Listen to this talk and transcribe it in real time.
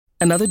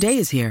Another day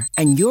is here,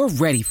 and you're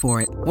ready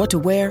for it. What to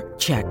wear?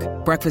 Check.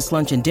 Breakfast,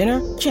 lunch, and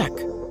dinner? Check.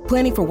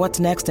 Planning for what's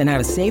next and how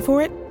to save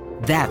for it?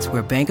 That's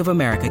where Bank of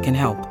America can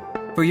help.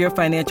 For your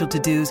financial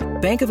to-dos,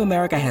 Bank of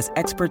America has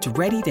experts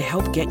ready to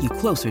help get you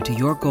closer to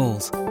your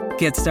goals.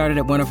 Get started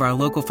at one of our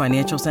local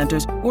financial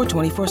centers or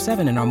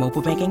 24/7 in our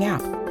mobile banking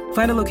app.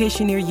 Find a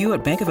location near you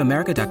at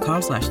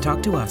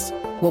bankofamerica.com/talktous.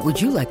 What would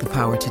you like the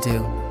power to do?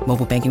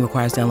 Mobile banking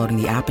requires downloading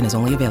the app and is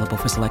only available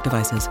for select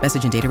devices.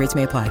 Message and data rates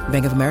may apply.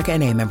 Bank of America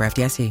N.A., member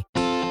FDIC.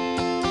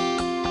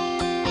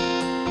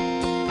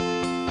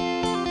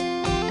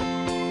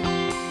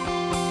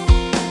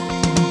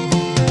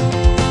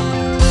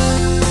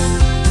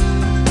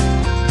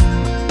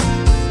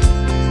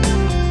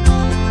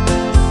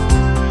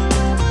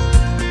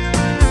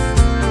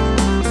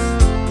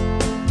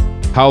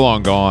 How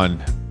Long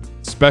Gone,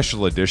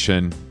 special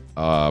edition,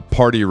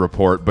 party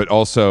report, but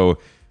also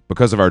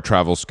because of our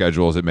travel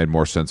schedules, it made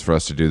more sense for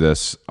us to do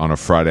this on a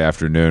Friday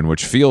afternoon,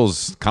 which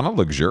feels kind of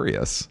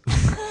luxurious.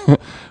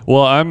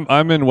 Well,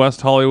 I'm in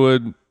West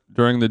Hollywood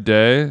during the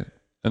day,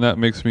 and that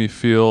makes me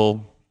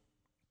feel,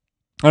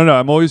 I don't know,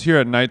 I'm always here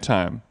at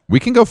nighttime. We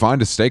can go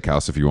find a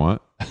steakhouse if you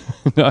want.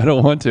 No, I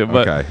don't want to,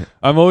 but Okay.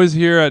 I'm always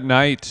here at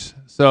night,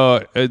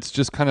 so it's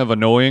just kind of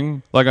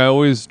annoying. Like, I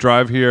always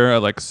drive here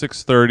at like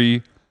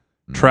 6:30.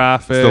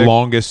 Traffic. It's the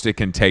longest it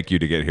can take you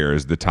to get here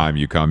is the time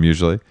you come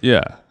usually.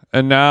 Yeah.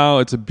 And now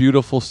it's a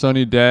beautiful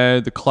sunny day.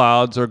 The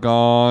clouds are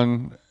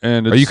gone.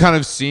 And Are you kind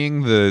of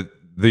seeing the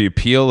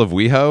appeal of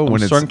WeHo I'm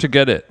when starting to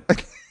get it.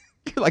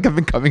 like I've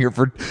been coming here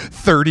for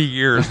 30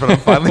 years, but I'm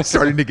finally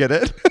starting to get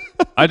it?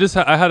 I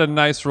had a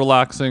nice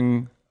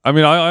relaxing, I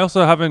mean, I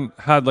also haven't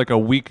had like a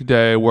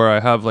weekday where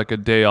I have like a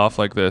day off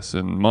like this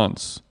in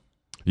months.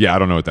 Yeah, I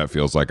don't know what that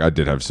feels like. I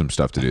did have some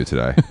stuff to do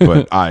today,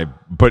 but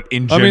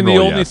in general, I mean,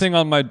 the only yes. thing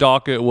on my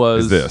docket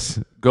was Is this.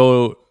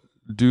 Go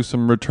do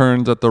some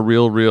returns at the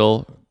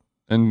Real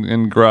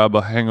and grab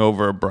a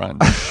hangover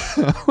brunch.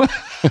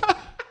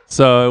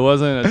 So it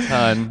wasn't a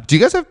ton. Do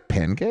you guys have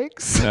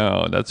pancakes?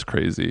 No, that's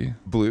crazy.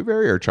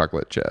 Blueberry or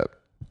chocolate chip?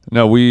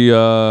 No,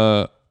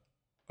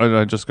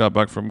 I just got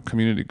back from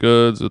Community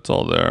Goods. It's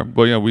all there.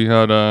 But yeah, we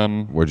had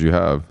What'd you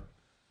have?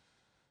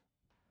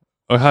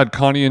 I had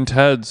Connie and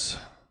Ted's.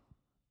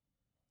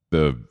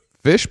 The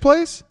fish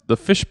place? The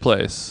fish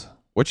place.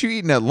 What you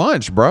eating at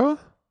lunch, bro?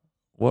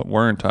 What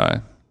weren't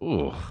I?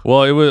 Ooh.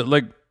 Well, it was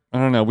like, I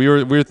don't know. We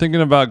were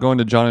thinking about going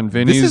to John and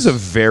Vinny's. This is a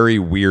very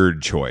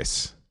weird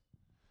choice.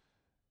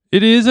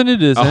 It is and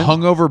it isn't. A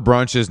hungover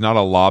brunch is not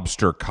a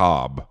lobster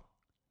cob.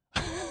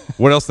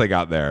 What else they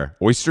got there?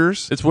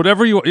 Oysters? It's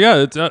whatever you. Yeah,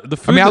 it's the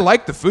food. I mean, I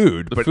like the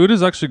food, the but food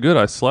is actually good.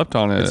 I slept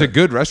on it. it's a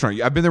good restaurant.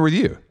 I've been there with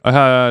you. I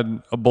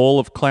had a bowl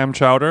of clam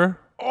chowder.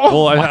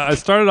 Oh, well, I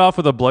started off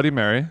with a Bloody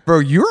Mary. Bro,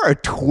 you're a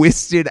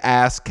twisted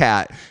ass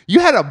cat. You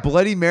had a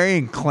Bloody Mary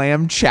and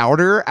clam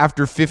chowder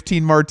after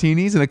 15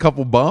 martinis and a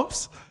couple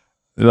bumps?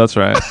 That's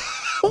right.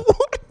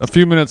 A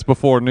few minutes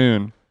before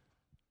noon.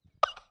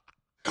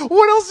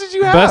 What else did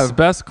you have?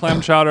 Best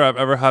clam chowder I've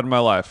ever had in my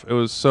life. It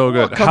was so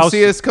good. Come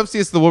see us at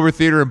the Wilbur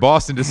Theater in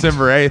Boston,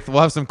 December 8th.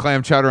 We'll have some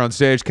clam chowder on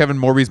stage. Kevin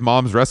Morby's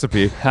mom's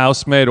recipe.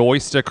 House-made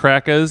oyster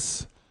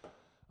crackers.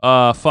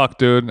 Fuck,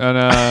 dude.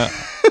 And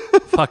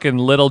fucking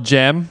Little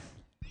Gem.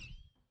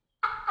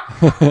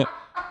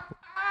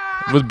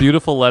 With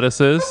beautiful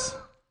lettuces.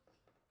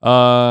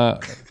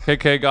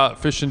 KK got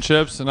fish and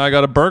chips, and I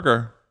got a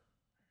burger.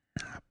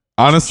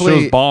 Honestly,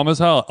 She was bomb as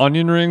hell.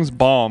 Onion rings,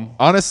 bomb.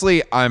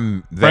 Honestly,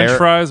 I'm there. French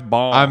fries,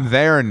 bomb. I'm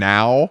there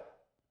now.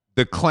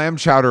 The clam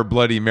chowder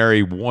Bloody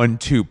Mary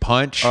 1-2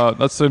 punch.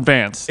 That's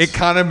advanced. It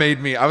kind of made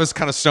me. I was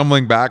kind of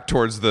stumbling back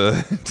towards the.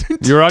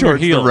 You're on your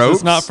towards the heels. ropes.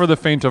 It's not for the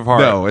faint of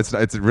heart. No, it's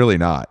really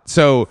not.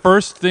 So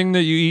First thing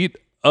that you eat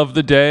of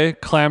the day,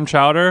 clam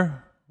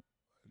chowder.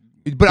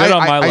 but Good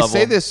on my I level.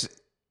 say this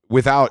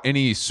without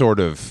any sort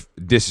of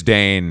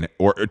disdain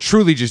or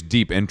truly just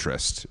deep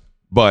interest.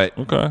 But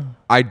Okay.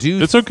 I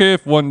do. It's okay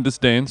if one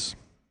disdains.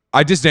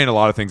 I disdain a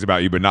lot of things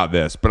about you, but not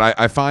this. But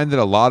I find that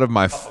a lot of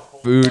my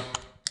food,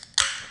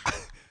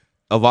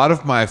 a lot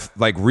of my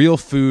like real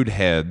food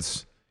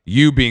heads,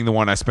 you being the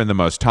one I spend the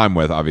most time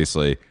with,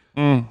 obviously,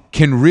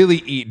 can really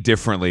eat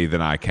differently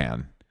than I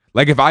can.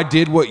 Like if I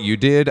did what you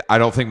did, I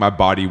don't think my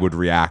body would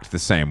react the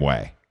same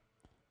way.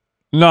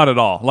 Not at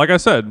all. Like I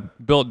said,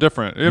 built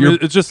different. I mean,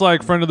 it's just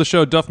like friend of the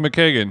show, Duff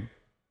McKagan.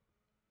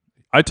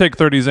 I take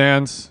 30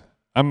 Xans.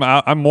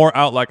 I'm more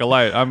out like a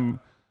light.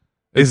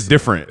 It's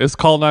different. It's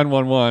call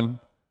 911.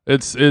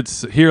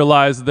 It's here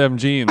lies them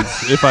jeans.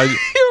 If I Here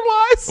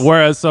lies.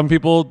 Whereas some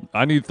people,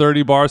 I need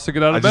 30 bars to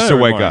get out of bed. Just to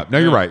every wake morning. up. No,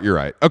 you're right. You're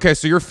right. Okay,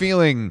 so you're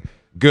feeling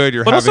good.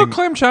 You're But having. also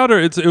clam chowder.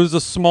 It was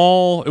a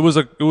small. It was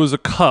a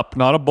cup,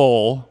 not a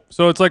bowl.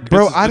 So it's like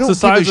Bro, it's, I it's don't the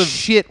size give a of,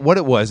 shit what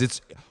it was. It's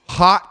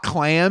hot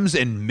clams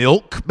and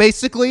milk,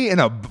 basically, in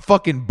a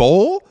fucking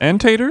bowl. and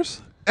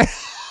taters.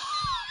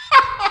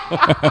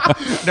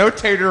 No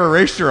tater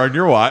erasure on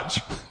your watch.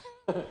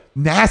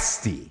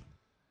 Nasty.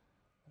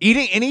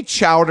 Eating any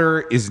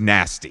chowder is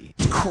nasty.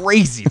 It's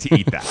crazy to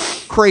eat that.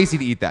 Crazy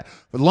to eat that.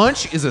 But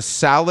lunch is a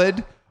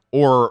salad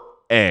or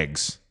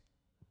eggs.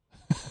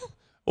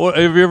 Well,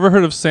 have you ever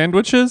heard of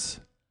sandwiches?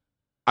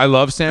 I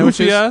love sandwiches.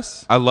 Goofy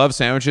ass. I love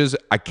sandwiches.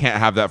 I can't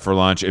have that for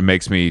lunch. It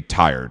makes me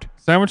tired.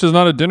 Sandwich is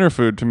not a dinner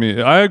food to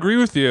me. I agree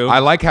with you. I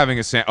like having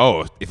a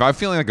if I'm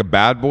feeling like a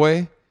bad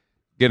boy,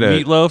 get a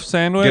meatloaf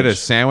sandwich. Get a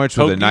sandwich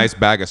with a Hoagie? nice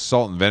bag of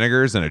salt and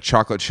vinegars and a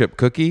chocolate chip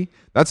cookie.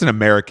 That's an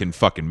American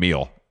fucking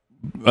meal.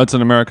 That's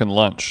an American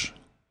lunch.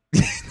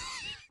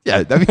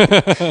 Yeah, I mean,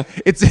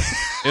 it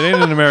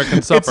ain't an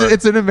American supper.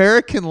 It's an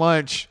American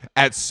lunch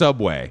at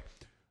Subway.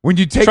 When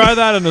you Try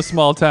that in a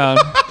small town.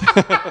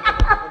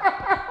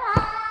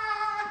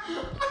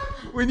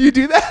 When you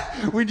do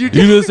that, you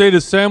just ate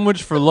a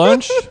sandwich for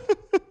lunch?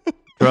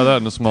 Try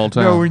that in a small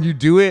town. No, when you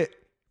do it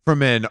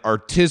from an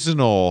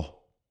artisanal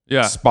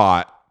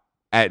spot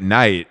at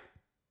night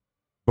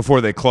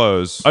before they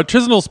close.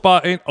 Artisanal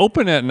spot ain't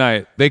open at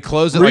night. They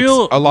close at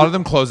a lot of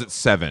them close at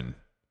 7.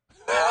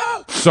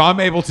 So I'm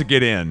able to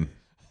get in.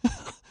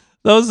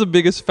 That was the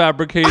biggest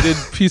fabricated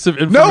piece of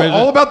information. No,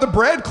 All About the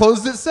Bread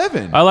closed at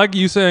 7. I like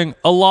you saying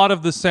a lot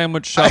of the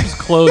sandwich shops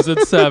close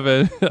at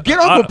 7. Get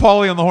Uncle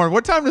Paulie on the horn.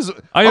 What time does...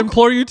 I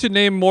implore you to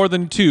name more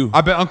than 2.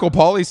 I bet Uncle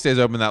Paulie stays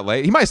open that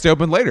late. He might stay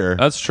open later.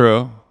 That's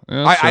true.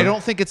 Yeah, I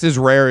don't think it's as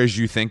rare as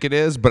you think it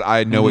is, but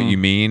I know what you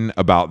mean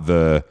about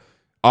the...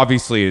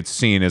 Obviously, it's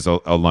seen as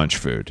a lunch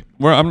food.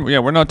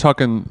 We're not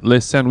talking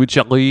Les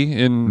Sandwicheries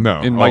in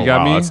Miami.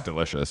 Wow, that's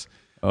delicious.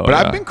 But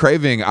I've been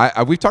craving.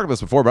 We've talked about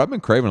this before, but I've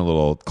been craving a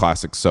little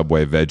classic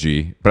Subway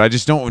veggie. But I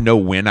just don't know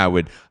when I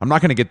would. I'm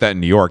not going to get that in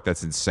New York.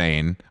 That's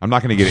insane. I'm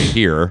not going to get it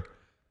here.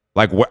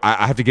 Like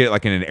I have to get it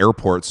like in an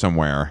airport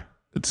somewhere.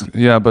 But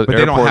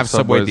they don't have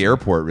Subway at the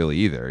airport really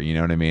either. You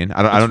know what I mean?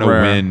 I don't know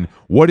rare.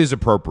 what is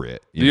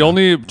appropriate. The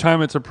only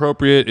time it's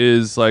appropriate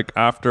is like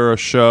after a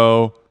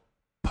show,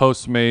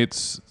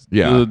 Postmates.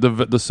 Yeah,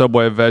 the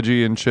Subway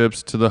veggie and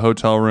chips to the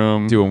hotel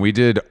room. Dude, when we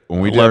did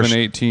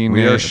 11:18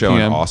 we did our show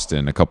PM. in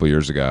Austin a couple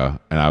years ago,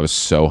 and I was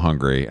so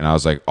hungry, and I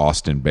was like,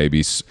 Austin,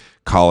 baby,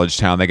 college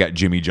town. They got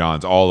Jimmy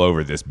John's all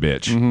over this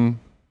bitch. Mm-hmm.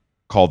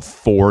 Called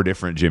 4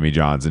 different Jimmy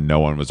John's, and no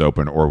one was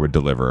open or would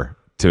deliver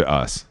to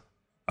us.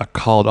 I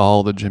called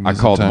all the Jimmys. I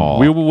called them all.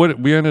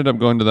 We ended up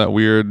going to that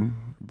weird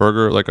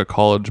burger, like a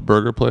college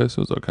burger place. It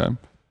was okay.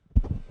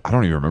 I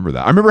don't even remember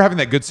that. I remember having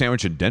that good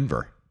sandwich in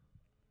Denver.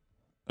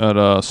 At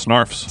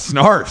Snarf's.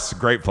 Snarf's,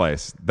 great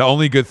place. The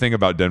only good thing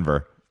about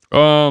Denver.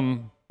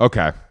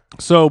 Okay.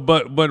 So,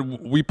 but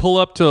we pull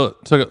up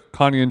to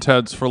Connie and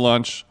Ted's for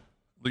lunch.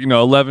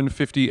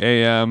 11:50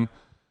 a.m.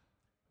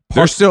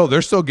 They're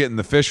still getting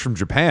the fish from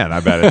Japan.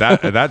 I bet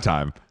at that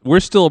time. We're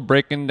still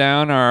breaking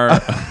down our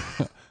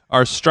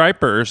our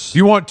stripers. If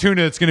you want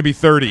tuna, it's going to be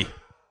 30.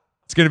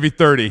 It's going to be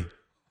 30.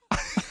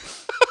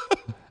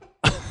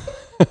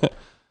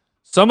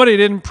 Somebody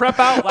didn't prep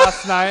out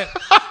last night.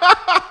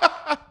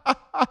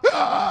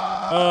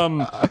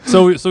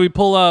 So we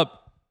pull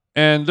up,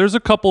 and there's a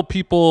couple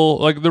people.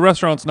 Like the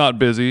restaurant's not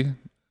busy.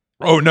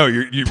 Oh no,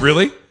 you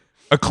really?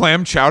 A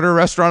clam chowder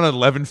restaurant at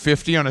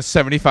 11:50 on a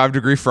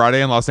 75-degree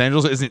Friday in Los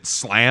Angeles isn't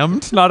slammed?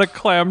 It's not a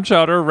clam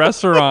chowder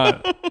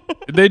restaurant.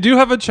 They do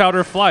have a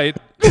chowder flight,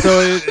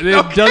 so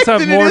it does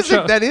have more.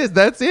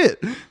 That's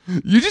it.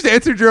 You just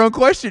answered your own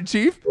question,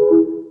 Chief.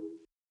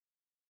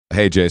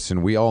 Hey,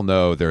 Jason, we all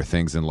know there are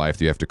things in life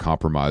that you have to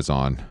compromise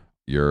on.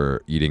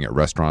 You're eating at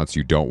restaurants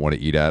you don't want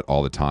to eat at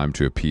all the time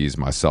to appease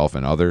myself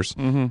and others.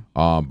 Mm-hmm.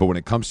 But when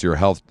it comes to your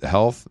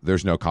health,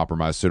 there's no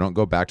compromise. So don't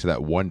go back to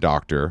that one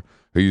doctor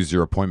who used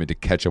your appointment to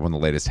catch up on the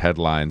latest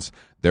headlines,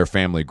 their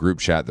family group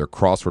chat, their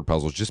crossword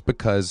puzzles, just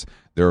because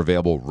they're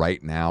available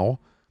right now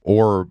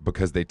or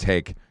because they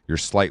take your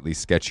slightly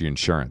sketchy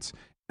insurance.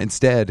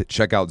 Instead,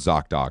 check out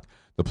ZocDoc,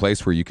 the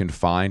place where you can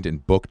find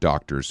and book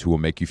doctors who will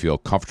make you feel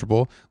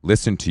comfortable,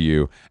 listen to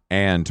you,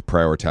 and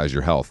prioritize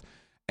your health.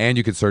 And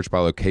you can search by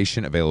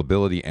location,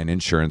 availability, and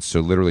insurance,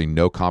 so literally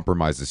no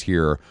compromises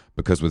here,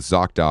 because with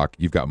ZocDoc,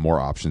 you've got more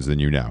options than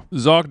you know.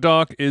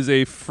 ZocDoc is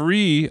a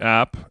free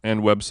app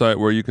and website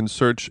where you can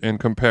search and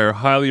compare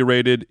highly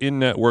rated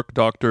in-network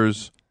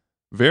doctors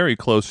very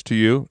close to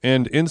you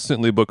and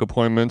instantly book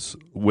appointments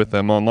with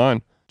them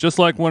online. Just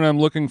like when I'm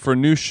looking for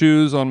new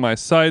shoes on my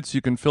sites,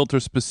 you can filter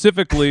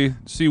specifically,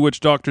 see which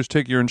doctors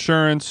take your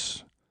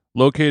insurance,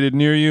 located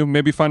near you,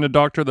 maybe find a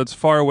doctor that's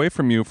far away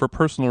from you for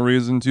personal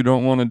reasons you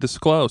don't want to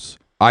disclose.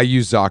 I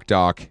use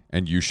ZocDoc,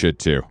 and you should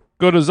too.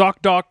 Go to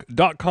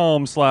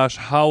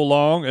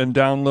ZocDoc.com/howlong and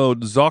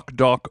download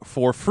ZocDoc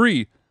for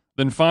free.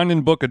 Then find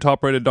and book a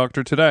top-rated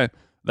doctor today.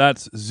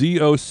 That's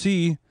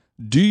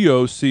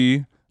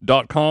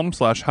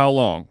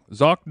ZocDoc.com/howlong.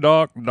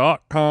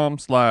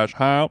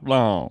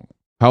 ZocDoc.com/howlong.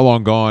 How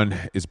Long Gone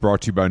is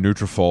brought to you by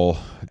Nutrafol.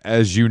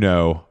 As you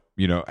know,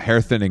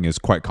 hair thinning is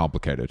quite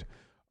complicated.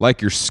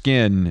 Like your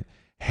skin,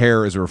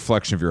 hair is a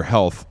reflection of your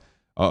health.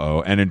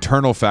 And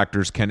internal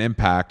factors can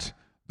impact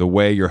the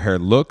way your hair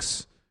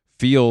looks,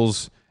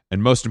 feels,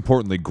 and most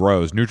importantly,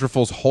 grows.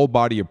 Nutrafol's whole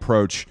body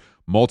approach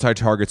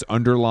multi-targets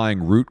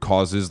underlying root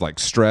causes like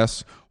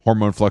stress,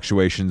 hormone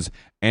fluctuations,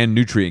 and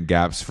nutrient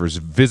gaps for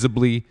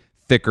visibly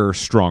thicker,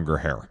 stronger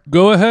hair.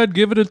 Go ahead,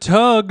 give it a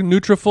tug.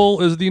 Nutrafol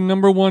is the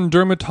 #1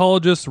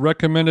 dermatologist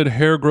recommended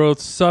hair growth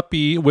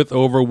suppy with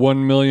over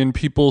 1 million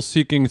people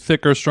seeking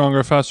thicker,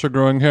 stronger, faster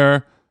growing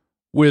hair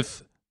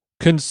with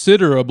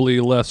considerably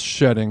less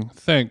shedding.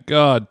 Thank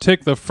God.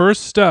 Take the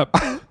first step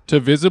to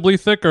visibly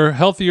thicker,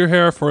 healthier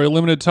hair for a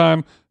limited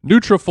time.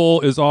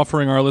 Nutrafol is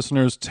offering our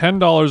listeners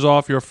 $10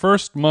 off your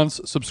first month's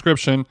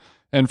subscription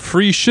and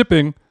free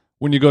shipping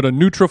when you go to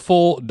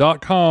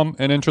Nutrafol.com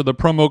and enter the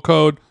promo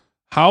code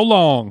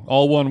HOWLONG,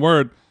 all one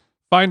word.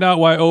 Find out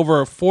why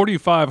over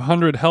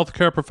 4,500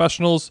 healthcare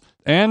professionals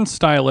and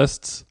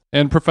stylists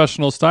and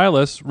professional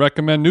stylists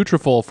recommend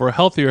Nutrafol for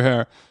healthier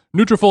hair.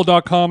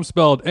 Nutrafol.com,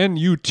 spelled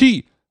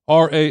Nutrafol.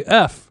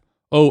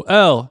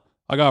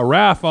 I got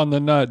RAF on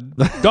the nut.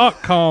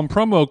 .com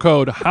promo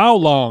code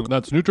HOWLONG.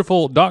 That's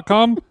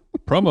Nutrafol.com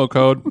promo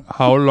code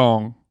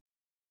HOWLONG.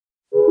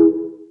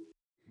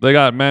 They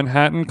got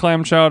Manhattan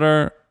clam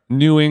chowder,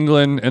 New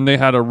England, and they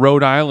had a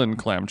Rhode Island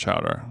clam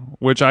chowder,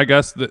 which I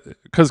guess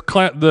because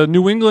the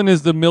New England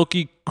is the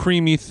milky,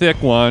 creamy,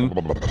 thick one.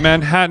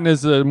 Manhattan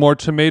is the more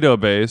tomato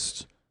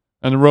based,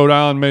 and the Rhode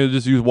Island may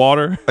just use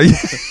water.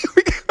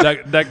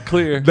 that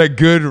clear. That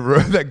good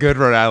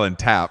Rhode Island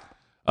tap.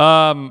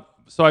 So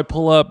I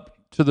pull up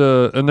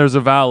to and there's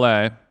a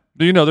valet.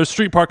 You know, there's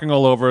street parking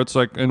all over. It's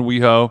like in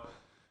WeHo.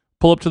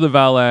 Pull up to the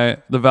valet.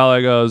 The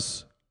valet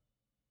goes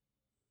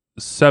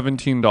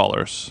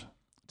 $17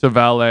 to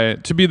valet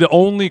to be the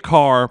only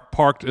car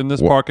parked in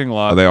this parking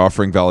lot. Are they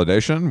offering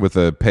validation with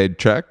a paid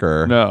check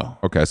or no?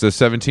 Okay, so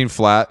 17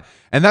 flat,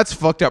 and that's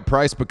fucked up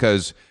price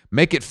because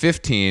make it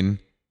 15,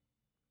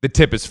 the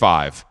tip is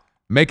 5.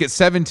 Make it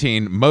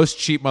 17, most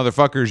cheap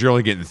motherfuckers you're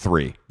only getting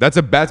 3. That's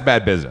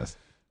bad business.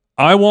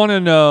 I want to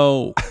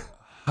know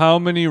how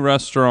many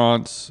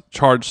restaurants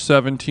charge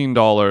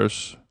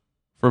 $17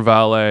 for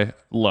valet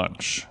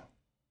lunch.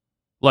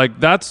 Like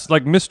that's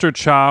like Mr.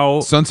 Chow.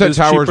 Sunset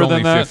Tower is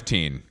only that.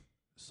 15.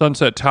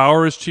 Sunset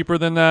Tower is cheaper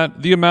than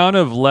that. The amount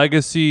of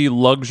legacy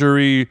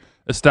luxury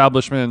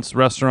establishments,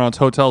 restaurants,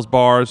 hotels,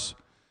 bars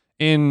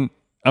in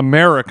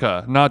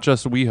America, not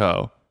just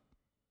WeHo.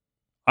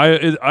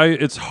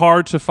 It's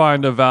hard to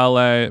find a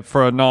valet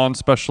for a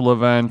non-special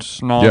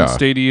event,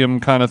 non-stadium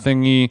kind of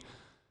thingy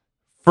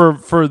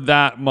for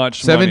that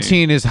much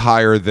 17 money. is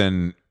higher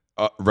than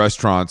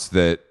restaurants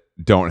that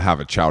don't have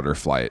a chowder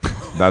flight.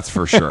 That's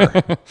for sure.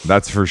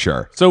 That's for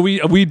sure. So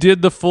we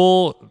did the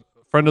full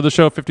friend of the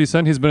show, 50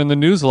 Cent. He's been in the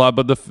news a lot,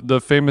 but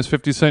the famous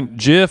 50 Cent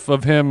GIF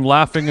of him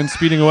laughing and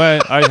speeding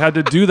away. I had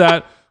to do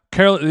that.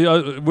 We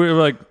were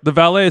like, the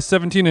valet is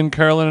 17, and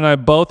Carolyn and I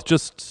both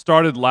just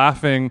started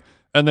laughing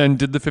and then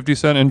did the 50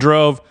 Cent and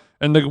drove.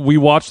 And we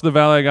watched the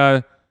valet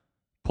guy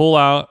pull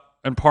out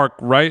and park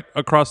right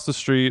across the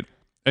street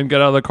and get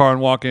out of the car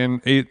and walk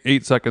in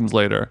 8 seconds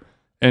later.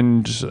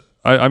 And just,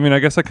 I mean, I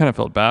guess I kind of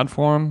felt bad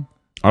for him.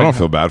 I don't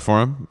feel bad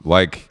for him.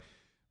 Like,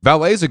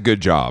 valet is a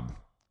good job.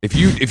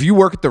 If you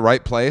work at the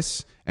right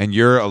place and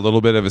you're a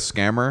little bit of a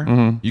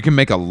scammer, you can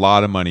make a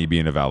lot of money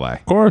being a valet.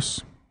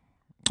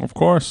 Of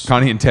course.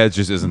 Connie and Ted's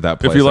just isn't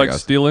that place. If you like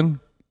stealing.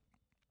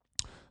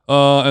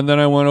 And then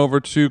I went over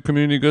to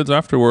Community Goods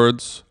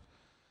afterwards,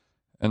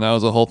 and that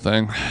was a whole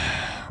thing.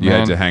 You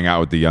had to hang out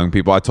with the young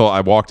people. I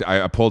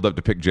pulled up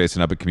to pick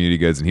Jason up at Community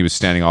Goods, and he was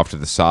standing off to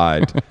the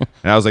side.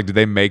 And I was like, did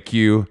they make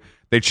you...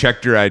 They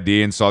checked your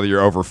ID and saw that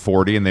you're over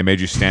 40, and they made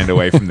you stand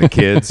away from the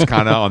kids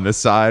kind of on this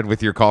side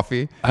with your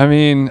coffee? I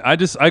mean,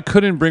 I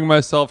couldn't bring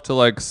myself to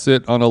like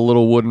sit on a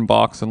little wooden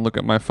box and look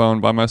at my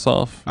phone by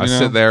myself.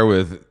 Sit there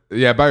with...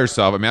 Yeah, by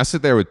yourself. I mean, I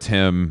sit there with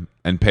Tim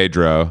and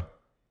Pedro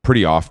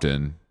pretty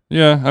often.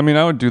 Yeah, I mean,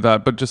 I would do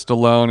that, but just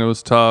alone, it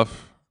was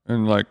tough.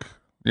 And like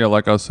I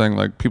was saying,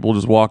 like people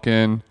just walk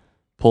in,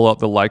 pull out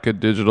the Leica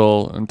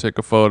digital and take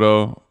a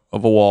photo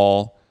of a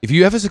wall. If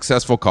you have a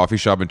successful coffee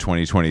shop in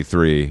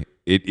 2023,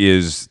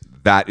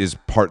 that is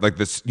part, like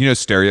this,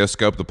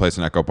 Stereoscope, the place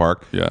in Echo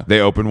Park. Yeah. They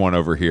opened one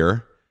over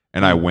here,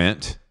 and I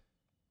went.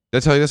 Did I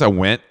tell you this? I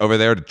went over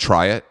there to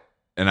try it,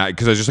 and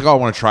because I was just like, I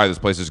want to try this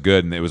place is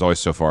good, and it was always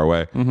so far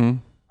away. Mm-hmm.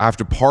 I have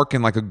to park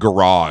in like a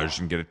garage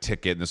and get a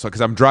ticket, and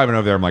because I'm driving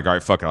over there, I'm like, all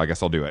right, fuck it, I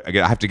guess I'll do it.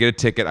 I have to get a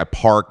ticket. I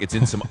park. It's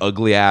in some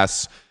ugly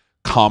ass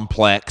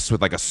complex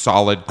with like a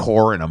solid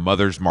core and a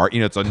Mother's Mark.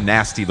 It's a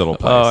nasty little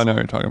place. Oh, I know what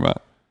you're talking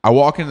about. I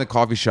walk into the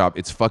coffee shop.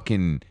 It's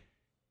fucking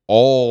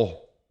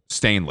all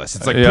stainless.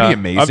 It's like pretty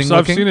amazing.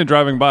 I've seen it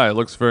driving by. It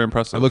looks very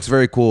impressive. It looks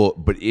very cool,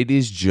 but it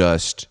is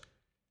just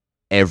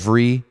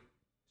every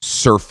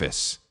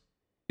surface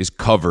is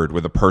covered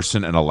with a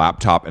person and a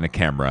laptop and a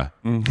camera.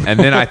 Mm. And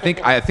then I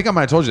think I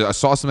might have told you, I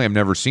saw something I've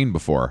never seen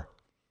before.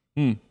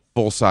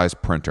 Full-size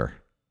printer.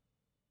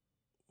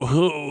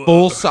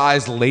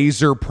 Full-size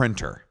laser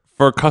printer.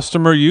 For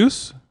customer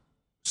use?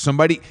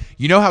 Somebody,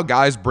 how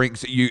guys bring,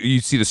 you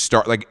see the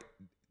star, like,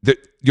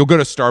 you'll go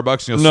to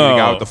Starbucks and you'll see a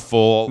guy with the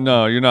full...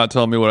 No, you're not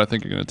telling me what I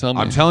think you're going to tell me.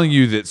 I'm telling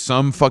you that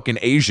some fucking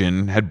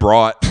Asian had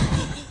brought,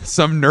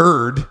 some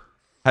nerd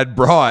had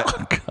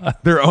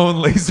brought their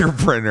own laser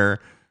printer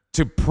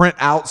to print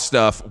out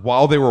stuff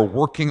while they were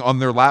working on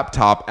their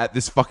laptop at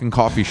this fucking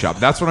coffee shop.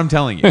 That's what I'm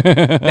telling you.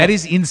 That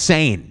is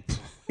insane.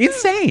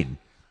 Insane.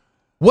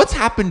 What's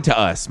happened to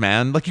us,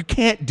 man? Like, you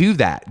can't do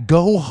that.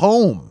 Go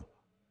home.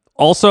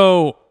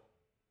 Also,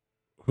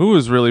 who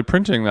is really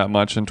printing that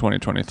much in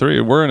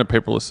 2023? We're in a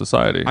paperless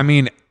society. I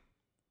mean,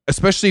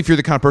 especially if you're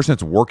the kind of person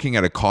that's working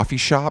at a coffee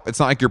shop, it's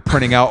not like you're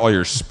printing out all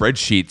your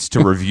spreadsheets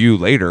to review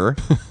later.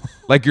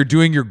 Like you're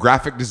doing your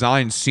graphic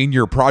design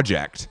senior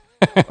project.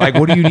 Like,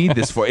 what do you need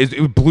this for?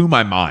 It blew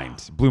my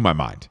mind. Blew my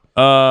mind.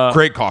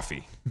 Great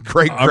coffee.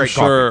 Great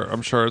coffee.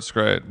 I'm sure it's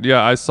great.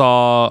 Yeah, I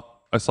saw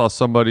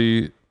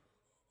somebody,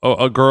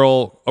 a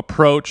girl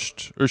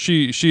approached, or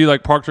she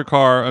like parked her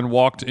car and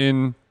walked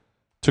in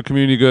to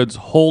Community Goods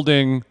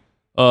holding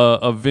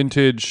a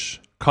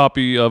vintage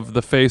copy of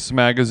The Face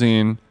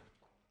magazine,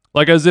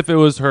 like as if it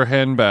was her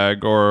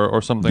handbag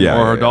or something,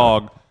 or her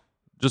dog.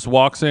 Just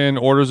walks in,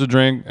 orders a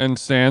drink, and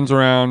stands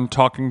around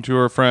talking to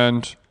her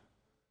friend,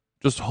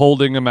 just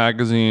holding a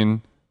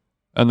magazine,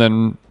 and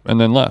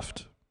then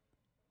left.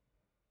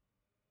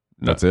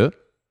 That's it?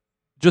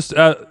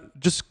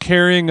 Just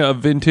carrying a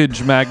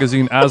vintage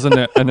magazine as an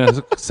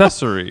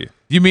accessory.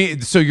 You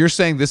mean, so you're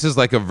saying this is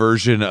like a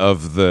version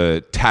of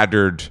the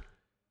tattered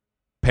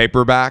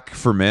paperback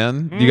for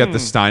men? You got the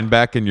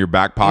Steinbeck in your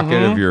back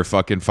pocket of your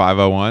fucking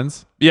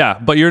 501s? Yeah,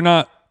 but you're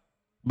not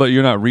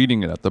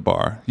reading it at the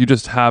bar. You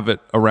just have it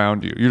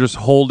around you. You're just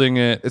holding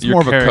it. It's you're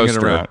more of a carrying coaster.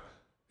 It around.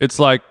 It's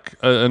like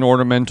an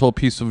ornamental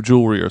piece of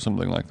jewelry or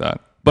something like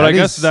that. But I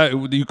guess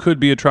that you could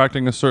be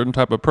attracting a certain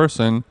type of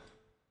person.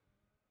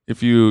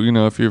 If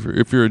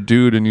you're a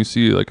dude and you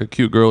see like a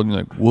cute girl and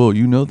you're like, whoa,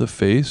 you know The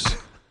Face?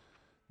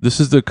 This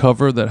is the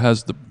cover that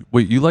has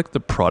wait, you like The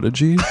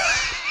Prodigy?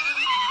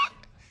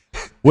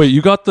 Wait,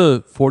 you got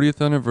the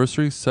 40th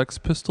anniversary Sex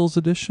Pistols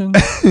edition?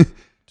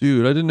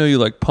 Dude, I didn't know you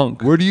like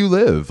punk. Where do you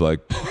live?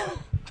 Like,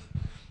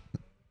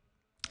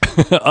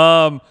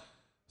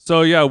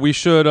 so yeah, we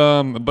should,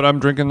 but I'm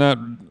drinking that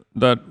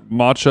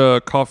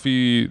matcha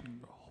coffee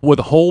with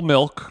whole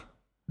milk.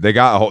 they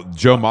got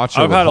Joe Matcha.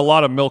 I've had a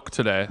lot of milk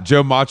today.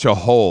 Joe Matcha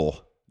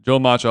whole. Joe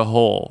Matcha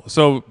whole.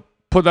 So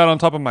put that on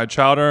top of my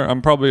chowder.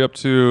 I'm probably up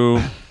to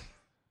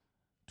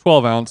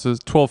 12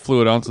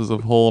 fluid ounces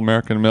of whole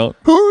American milk.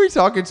 Who are we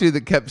talking to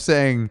that kept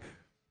saying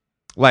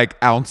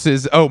like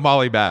ounces? Oh,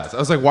 Molly Bass. I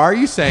was like, why are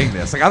you saying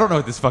this? Like, I don't know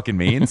what this fucking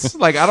means.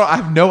 Like, I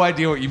have no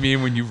idea what you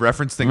mean when you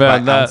reference things by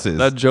ounces.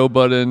 That Joe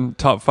Budden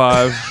top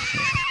 5.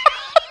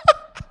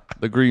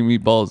 The green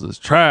meatballs is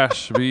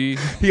trash, B.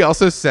 He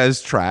also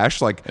says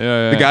trash. Like,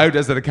 the guy who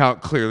does that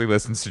account clearly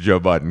listens to Joe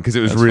Budden because it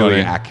was That's really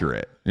funny.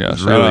 accurate. Yeah, it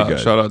was really good.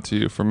 Shout out to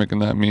you for making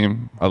that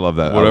meme. I love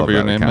that. Whatever I love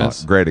your that name account.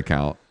 is. Great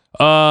account.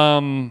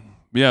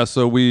 Yeah,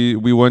 so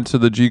we went to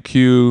the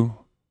GQ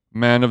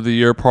Man of the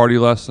Year party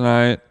last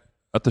night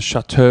at the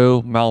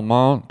Chateau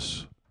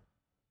Malmont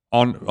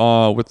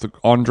with the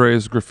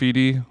Andres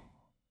graffiti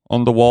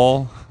on the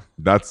wall.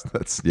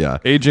 That's yeah.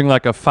 Aging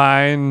like a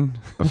fine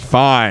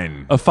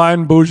Beaujolais.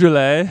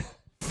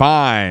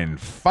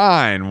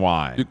 Fine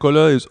wine. The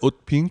color is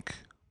haute pink,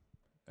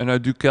 and I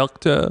do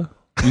character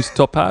with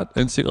top hat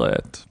and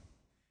cigarette.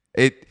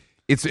 It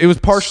was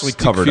partially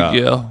Stick covered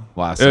figure. up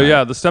last night.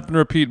 Yeah, the step and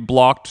repeat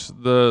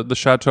blocked the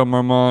Chateau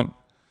Marmont.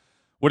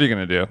 What are you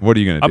gonna do? What are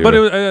you gonna do? But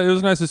it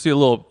was nice to see a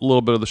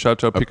little bit of the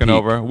Chateau peeking peek.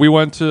 over. We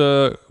did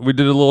a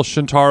little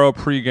Shintaro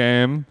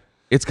pregame.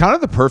 It's kind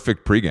of the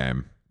perfect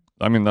pregame.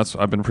 I mean,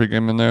 I've been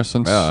pregaming there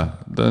since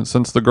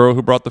the girl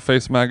who brought the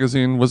Face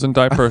magazine was in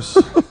diapers.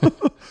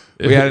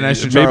 We had a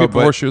nice Shintaro, maybe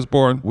before but she was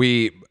born.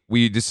 We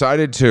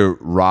decided to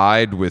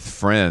ride with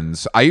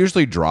friends. I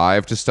usually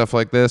drive to stuff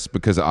like this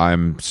because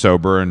I'm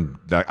sober and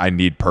that I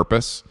need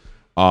purpose.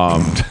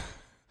 But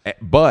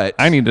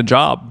I need a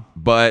job.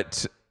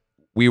 But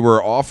we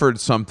were offered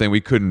something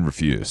we couldn't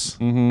refuse,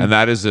 and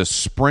that is a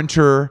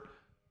Sprinter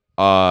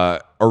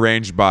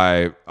arranged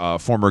by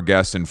former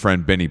guest and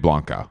friend Benny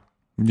Blanco.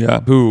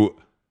 Yeah. Who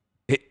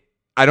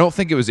I don't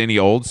think it was any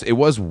olds. It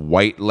was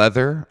white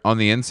leather on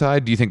the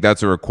inside. Do you think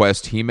that's a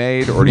request he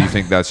made, or do you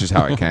think that's just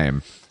how it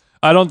came?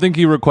 I don't think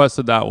he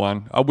requested that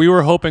one. We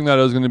were hoping that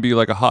it was going to be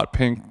like a hot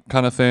pink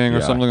kind of thing or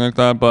something like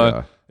that,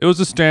 but it was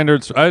a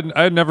standard. I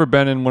had never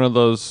been in one of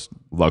those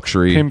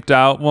Luxury pimped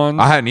out ones.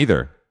 I hadn't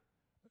either.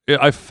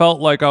 I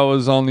felt like I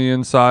was on the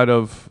inside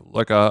of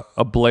like a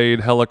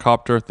Blade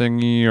helicopter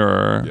thingy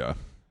or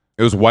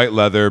It was white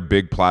leather,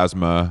 big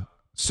plasma,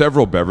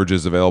 several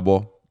beverages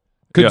available.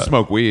 Couldn't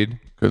smoke weed.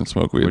 Couldn't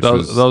smoke weed. That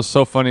was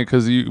so funny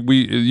because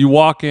you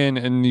walk in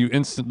and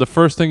the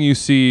first thing you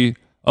see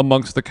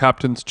amongst the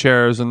captain's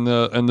chairs and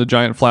the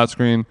giant flat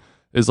screen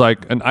is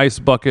like an ice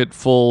bucket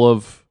full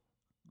of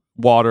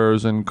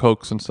waters and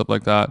Cokes and stuff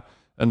like that.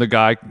 And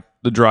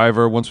the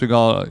driver, once he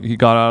got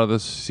out of the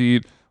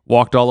seat,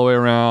 walked all the way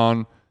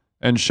around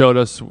and showed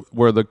us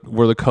where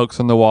the Cokes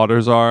and the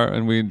waters are,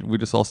 and we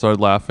just all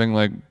started laughing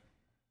like.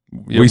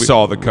 Yeah, we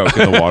saw the Coke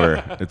in the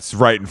water. It's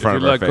right in front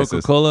of our faces.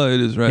 Coca-Cola,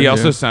 it is right. He here.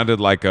 also sounded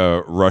like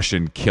a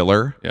Russian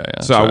killer.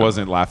 Yeah. So I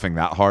wasn't laughing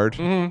that hard.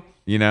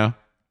 You know.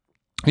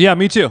 Yeah,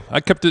 me too. I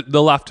kept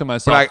the laugh to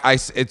myself.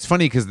 But it's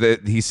funny because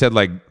he said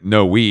like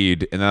no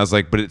weed, and I was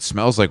like, but it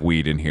smells like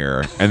weed in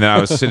here. And then I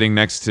was sitting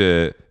next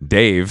to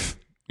Dave,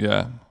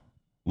 yeah,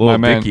 little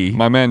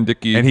my man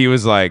Dickie, and he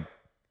was like,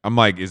 I'm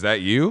like, is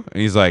that you?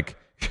 And he's like,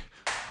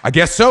 I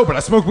guess so, but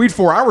I smoked weed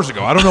 4 hours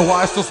ago. I don't know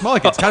why I still smell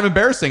like it. It's kind of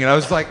embarrassing. And I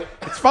was like,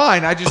 it's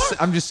fine. I'm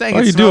just saying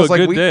it smells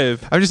like weed.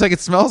 Dave. I'm just like, it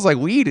smells like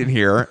weed in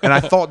here. And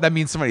I thought that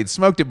means somebody had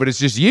smoked it, but it's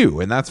just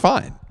you, and that's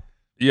fine.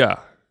 Yeah.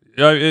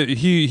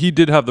 He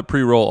did have the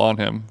pre-roll on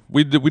him.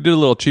 We did a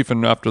little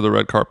chiefing after the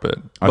red carpet.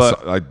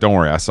 But Don't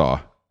worry, I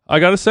saw. I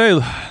gotta say,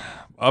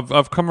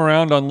 I've come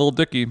around on Lil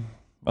Dicky.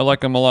 I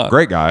like him a lot.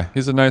 Great guy.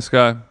 He's a nice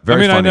guy.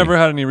 Very funny. I never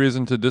had any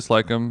reason to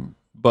dislike him,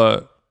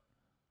 but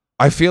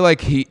I feel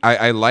like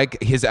I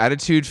like his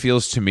attitude.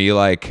 Feels to me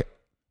like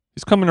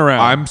he's coming around.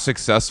 I'm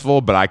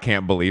successful, but I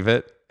can't believe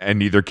it, and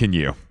neither can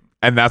you.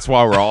 And that's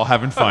why we're all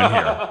having fun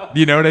here.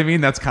 You know what I mean?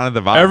 That's kind of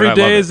the vibe. Every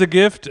day is a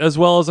gift, as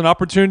well as an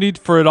opportunity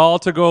for it all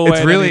to go away.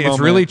 It's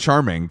really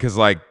charming because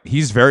like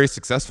he's very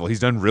successful.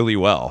 He's done really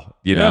well,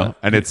 you know,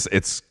 and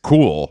it's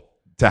cool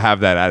to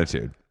have that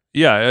attitude.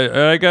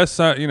 Yeah, I guess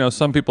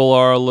some people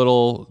are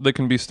they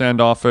can be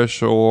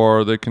standoffish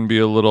or they can be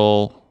a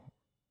little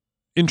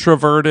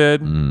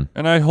introverted, and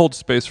I hold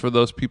space for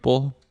those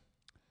people.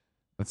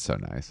 That's so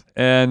nice.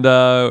 And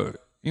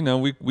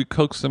we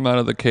coaxed him out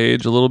of the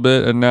cage a little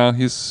bit, and now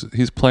he's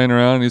playing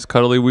around. He's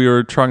cuddly. We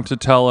were trying to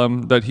tell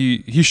him that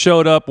he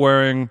showed up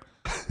wearing,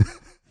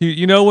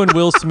 when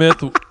Will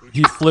Smith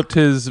he flipped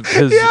his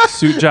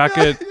suit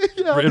jacket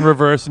in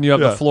reverse, and you have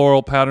the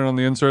floral pattern on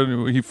the insert.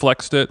 And he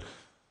flexed it.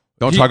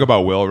 Don't talk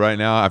about Will right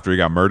now after he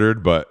got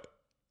murdered, but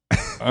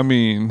I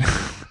mean,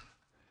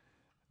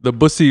 the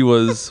bussy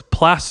was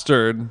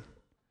plastered,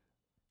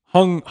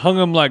 hung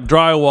him like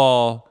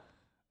drywall.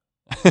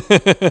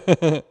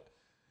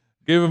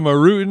 Gave him a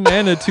rootin'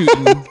 and a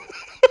tootin'.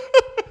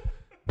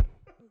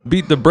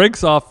 Beat the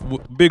brakes off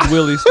Big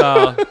Willie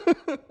style.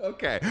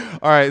 Okay.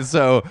 All right.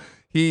 So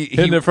he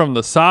hitting it from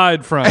the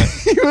side front.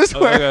 he was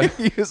wearing.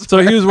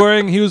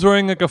 He was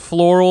wearing like a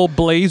floral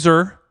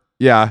blazer.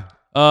 Yeah.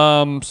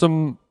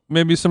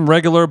 Maybe some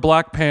regular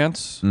black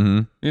pants.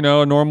 Mm-hmm.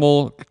 A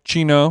normal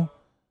chino.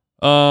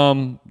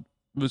 Some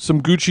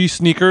Gucci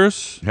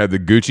sneakers. Had the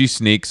Gucci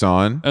sneaks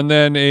on, and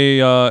then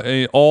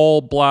a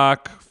all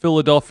black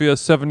Philadelphia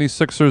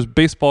 76ers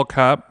baseball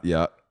cap.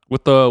 Yeah.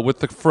 With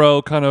the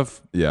fro kind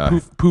of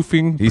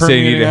poofing. He said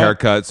he needed a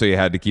haircut, so he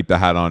had to keep the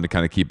hat on to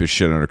kind of keep his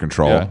shit under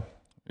control.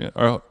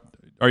 Yeah.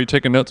 Are you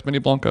taking notes, Benny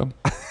Blanco?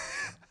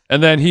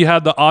 And then he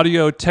had the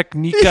Audio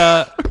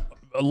Technica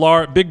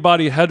big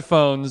body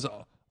headphones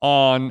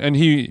on, and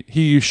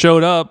he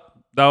showed up.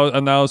 That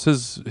was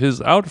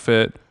his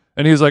outfit,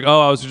 and he was like,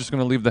 "Oh, I was just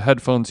gonna leave the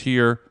headphones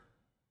here,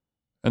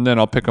 and then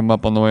I'll pick them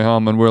up on the way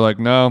home." And we're like,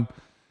 "No."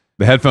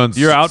 The headphones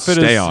your outfit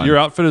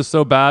on. is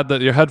so bad that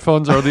your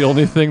headphones are the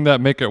only thing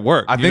that make it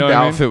work. I think the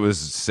outfit was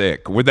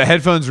sick. With the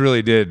headphones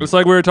really did. It's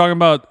like we were talking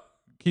about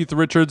Keith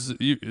Richards.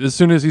 As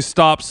soon as he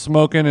stops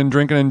smoking and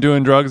drinking and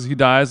doing drugs, he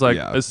dies.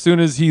 As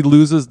soon as he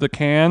loses the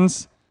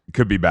cans, it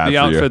could be bad. The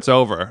outfit's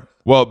over.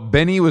 Well,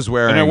 Benny was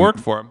wearing, and it worked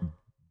for him.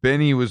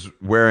 Benny was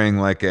wearing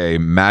like a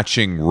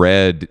matching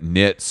red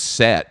knit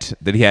set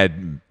that he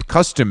had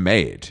custom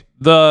made.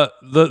 The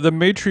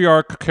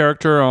matriarch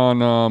character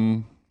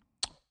on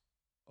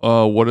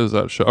what is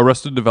that show?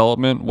 Arrested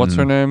Development. What's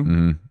her name?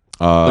 Mm-hmm.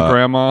 The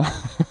grandma.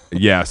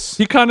 Yes.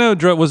 He kind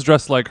of was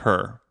dressed like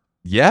her.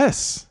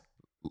 Yes.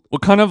 Well,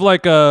 kind of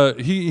like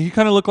he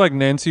kind of looked like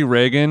Nancy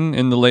Reagan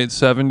in the late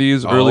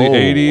 70s, early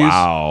 80s.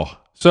 Wow.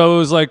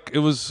 So it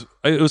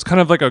was kind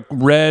of like a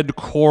red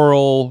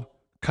coral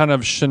kind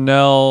of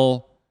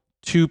Chanel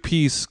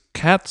 2-piece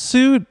cat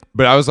suit.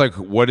 But I was like,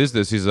 "What is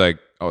this?" He's like,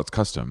 "Oh, it's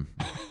custom."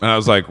 And I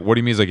was like, "What do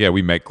you mean?" He's like, "Yeah,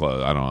 we make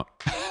clothes. I don't."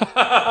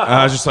 And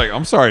I was just like,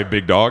 "I'm sorry,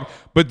 big dog."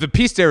 But the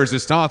piece de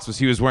resistance was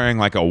he was wearing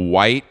like a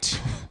white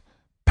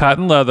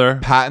patent leather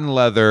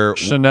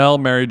Chanel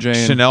Mary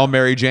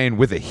Jane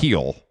with a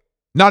heel.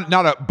 Not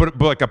but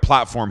like a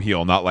platform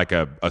heel, not like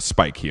a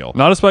spike heel.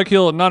 Not a spike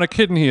heel, not a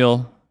kitten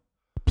heel.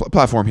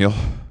 Platform heel.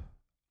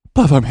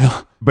 Platform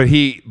heel. But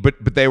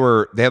they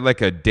had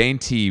like a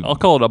dainty, I'll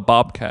call it a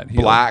bobcat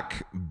heel,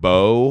 black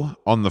bow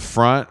on the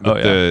front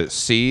with the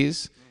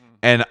C's.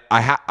 And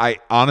I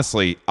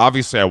honestly,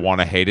 obviously I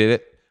want to hate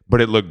it, but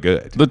it looked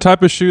good. The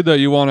type of shoe that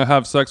you want to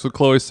have sex with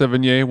Chloe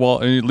Sevigny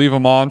and you leave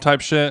them on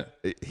type shit.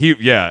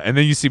 And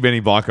then you see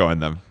Benny Blanco in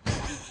them.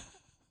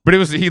 But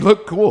he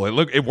looked cool.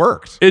 It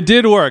worked. It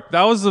did work.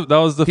 That was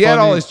the. He had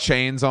all his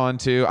chains on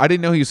too. I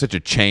didn't know he was such a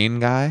chain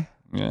guy.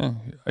 Yeah,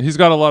 he's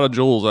got a lot of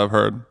jewels, I've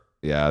heard.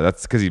 Yeah,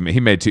 that's because he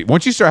made too.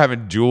 Once you start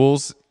having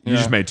jewels, you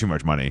just made too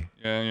much money.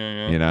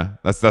 Yeah. You know,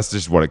 that's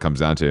just what it comes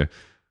down to.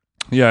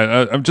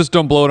 Yeah, I just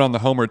don't blow it on the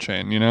Homer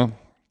chain, you know.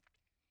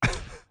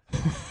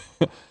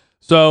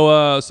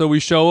 So we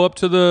show up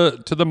to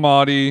the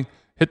Mahdi,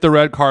 hit the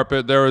red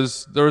carpet. There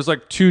was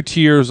like 2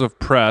 tiers of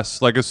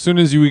press. Like as soon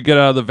as you get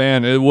out of the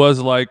van, it was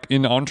like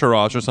in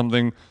Entourage or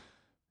something.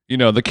 You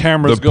know, the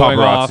camera's going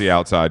off. The paparazzi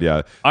outside.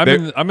 Yeah,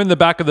 I'm in the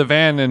back of the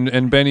van,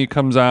 and Benny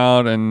comes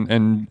out,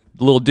 and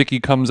little Dicky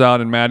comes out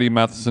and Maddie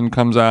Matheson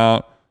comes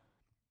out.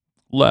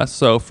 Less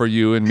so for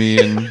you and me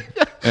and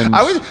Carolyn.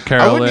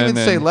 I wouldn't even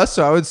say less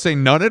so. I would say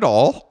none at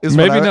all. Is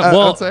maybe what not. I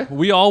Well, would say.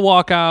 we all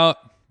walk out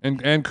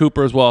and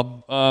Cooper as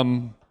well.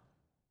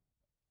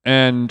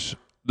 And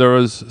there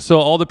was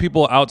all the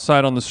people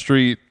outside on the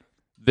street.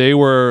 They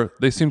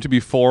seemed to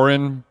be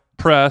foreign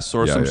press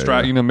or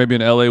maybe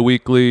an LA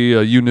Weekly,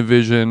 a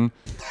Univision,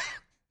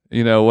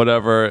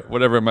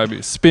 whatever it might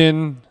be.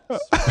 Spin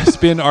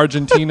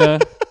Argentina.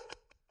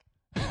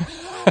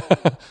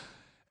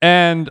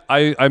 And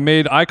I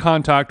made eye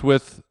contact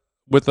with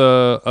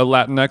a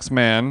Latinx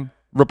man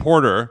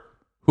reporter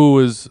who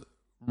was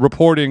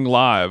reporting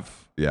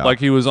live. Yeah. Like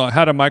he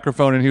had a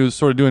microphone and he was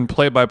sort of doing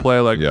play by play.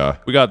 Like,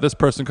 we got this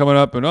person coming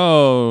up and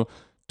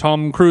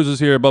Tom Cruise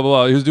is here, blah, blah,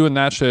 blah. He was doing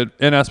that shit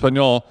in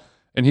Espanol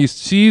and he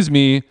sees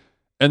me.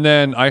 And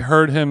then I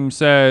heard him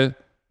say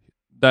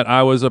that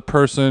I was a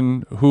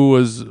person who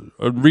was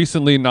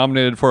recently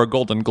nominated for a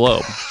Golden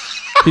Globe.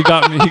 He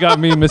got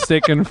me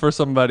mistaken for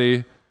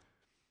somebody.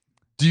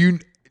 Do you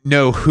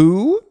know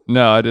who?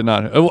 No, I did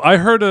not. I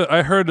heard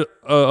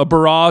a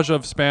barrage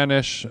of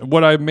Spanish.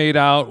 What I made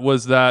out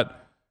was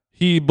that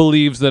he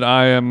believes that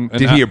I am.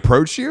 Did he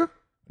approach you?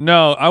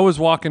 No, I was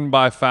walking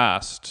by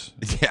fast.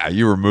 Yeah,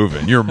 you were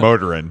moving. You were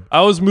motoring.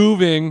 I was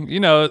moving.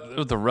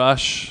 The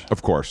rush.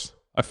 Of course.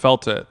 I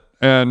felt it,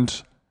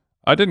 and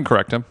I didn't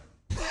correct him.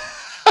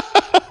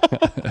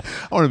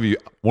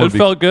 It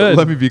felt good.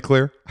 Let me be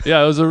clear.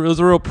 Yeah, it was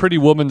a real Pretty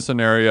Woman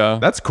scenario.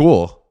 That's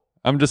cool.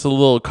 I'm just a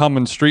little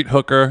common street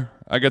hooker.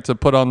 I get to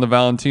put on the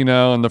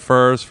Valentino and the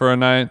furs for a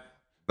night.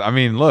 I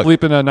mean, look.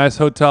 Sleep in a nice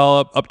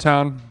hotel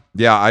uptown.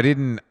 Yeah,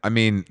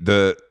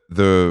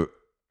 the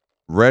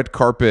red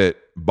carpet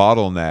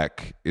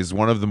bottleneck is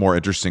one of the more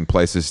interesting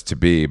places to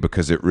be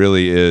because it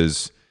really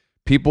is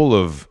people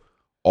of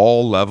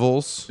all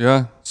levels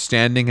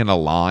standing in a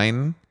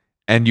line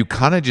and you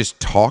kind of just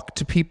talk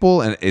to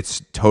people and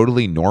it's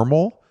totally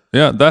normal.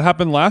 Yeah, that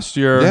happened last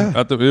year. Yeah.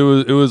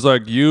 It was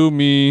like you,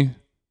 me,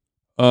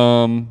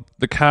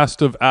 the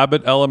cast of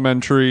Abbott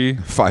Elementary,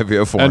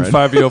 5EO Foreign. and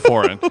 5EO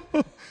Foreign.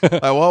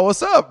 Well,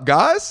 what's up,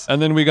 guys?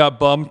 And then we got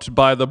bumped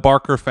by the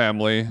Barker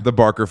family. The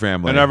Barker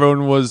family. And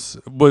everyone was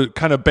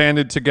kind of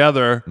banded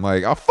together. I'm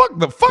like, fuck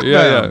them.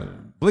 Yeah.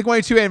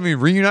 Blink-182 hadn't even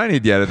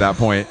reunited yet at that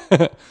point.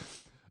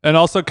 And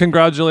also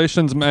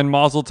congratulations and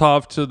mazel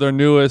tov to their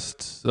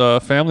newest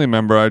family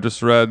member. I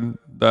just read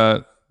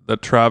that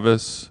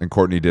Travis and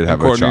Courtney did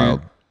have a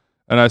child.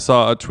 And I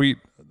saw a tweet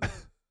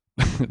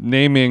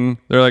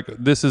they're like,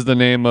 this is the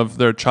name of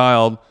their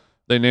child.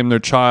 They named their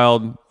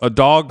child a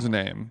dog's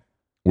name.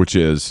 Which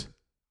is?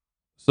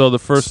 So the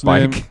first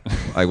Spike? name.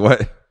 Like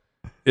what?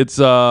 It's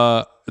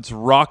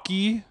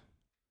Rocky,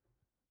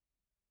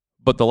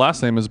 but the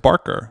last name is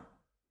Barker.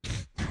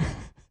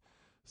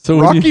 So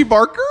Rocky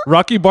Barker?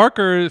 Rocky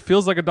Barker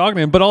feels like a dog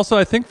name, but also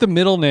I think the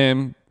middle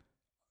name,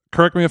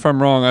 correct me if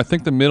I'm wrong, I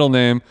think the middle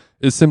name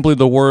is simply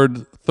the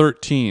word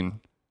 13.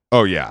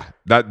 Oh yeah.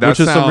 That which sounds,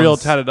 is some real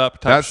tatted up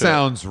type That shit.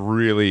 sounds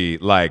really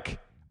like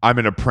I'm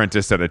an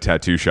apprentice at a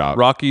tattoo shop.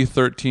 Rocky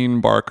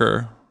 13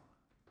 Barker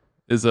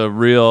is a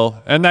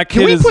real, and that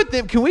kid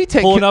Can we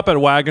take pulling up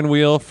at Wagon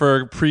Wheel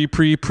for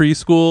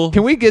preschool.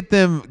 Can we get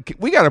them?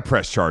 We got to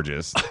press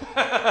charges.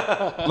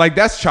 Like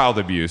that's child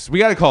abuse. We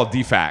got to call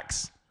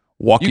DFAX.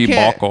 Walkie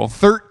Barker.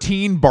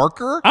 13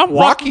 Barker?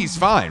 Rocky's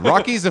fine.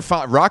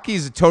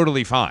 Rocky's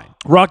totally fine.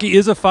 Rocky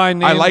is a fine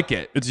name. I like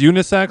it. It's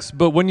unisex,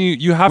 but when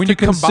you have to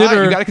consider,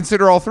 combine, you got to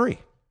consider all three.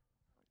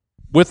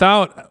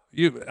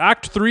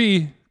 Act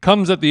 3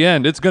 comes at the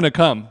end. It's going to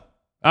come.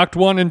 Act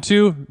 1 and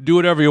 2, do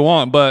whatever you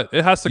want, but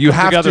it has to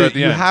come together at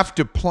the end. You have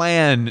to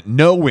plan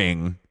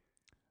knowing.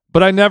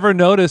 But I never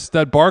noticed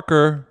that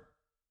Barker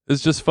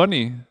is just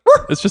funny.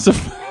 It's just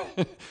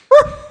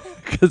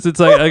because it's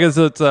like, I guess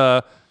it's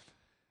a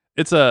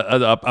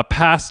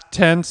past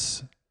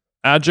tense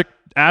adverb.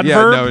 Yeah,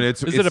 no,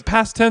 is it a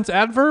past tense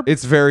adverb?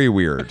 It's very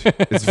weird.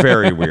 It's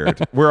very weird.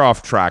 We're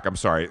off track. I'm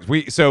sorry.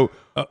 Okay. So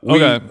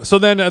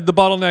then at the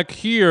bottleneck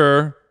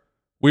here,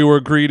 we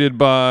were greeted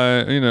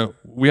by,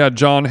 we had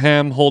John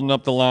Hamm holding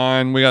up the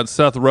line. We got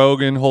Seth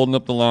Rogen holding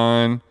up the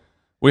line.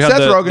 We had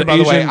Seth Rogen, by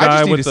the way, guy I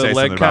just need with to the say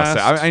leg something about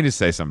cast. I need to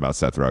say something about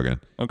Seth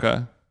Rogen.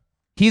 Okay.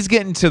 He's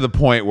getting to the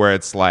point where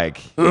it's like,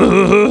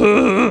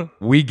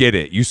 we get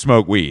it. You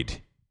smoke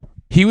weed.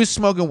 He was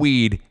smoking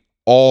weed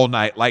all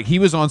night. Like he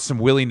was on some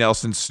Willie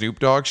Nelson Snoop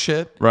Dogg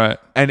shit. Right.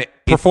 And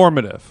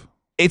performative.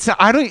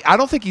 I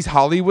don't think he's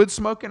Hollywood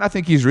smoking. I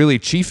think he's really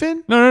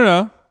chiefing.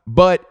 No.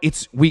 But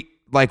we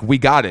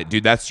got it,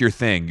 dude. That's your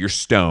thing. You're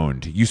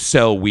stoned. You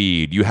sell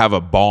weed. You have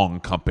a bong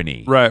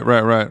company. Right.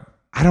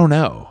 I don't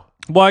know.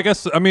 Well, I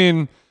guess, to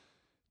me,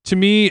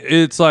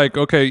 it's like,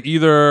 okay,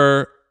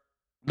 either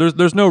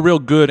there's no real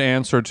good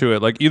answer to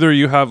it. Like either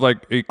you have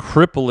like a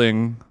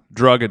crippling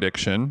drug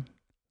addiction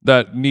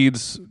that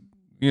needs,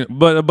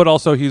 but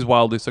also he's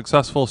wildly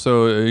successful.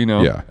 So,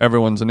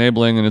 everyone's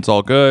enabling and it's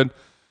all good.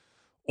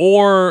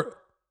 Or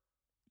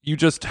you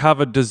just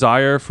have a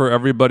desire for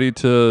everybody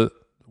to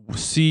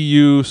see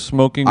you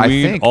smoking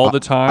weed all the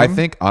time. I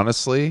think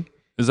honestly,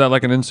 Is that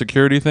like an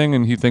insecurity thing,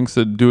 and he thinks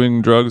that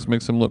doing drugs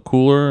makes him look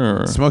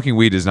cooler? Or Smoking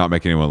weed does not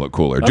make anyone look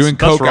cooler. Doing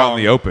that's coke out wrong.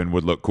 in the open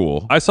would look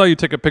cool. I saw you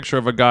take a picture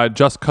of a guy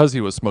just because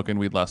he was smoking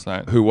weed last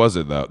night. Who was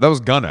it though? That was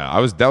Gunna.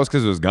 That was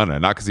because it was Gunna,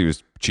 not because he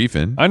was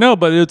chiefing. I know,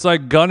 but it's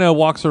like Gunna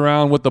walks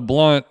around with the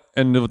blunt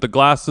and with the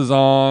glasses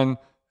on,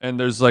 and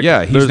there's like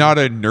He's not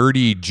a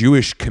nerdy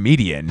Jewish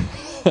comedian.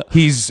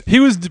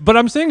 But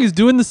I'm saying he's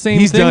doing the same.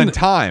 He's thing done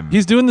time.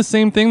 He's doing the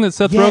same thing that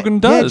Seth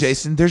Rogen does. Yeah,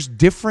 Jason. There's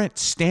different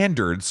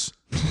standards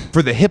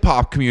for the hip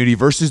hop community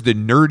versus the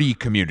nerdy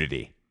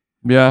community.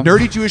 Yeah,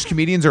 Nerdy Jewish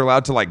comedians are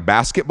allowed to like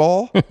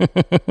basketball.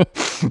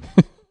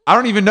 I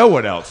don't even know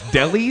what else.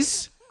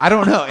 Delis? I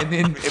don't know. And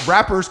then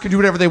rappers can do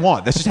whatever they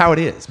want. That's just how it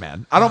is,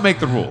 man. I don't make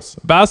the rules.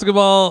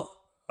 Basketball,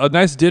 a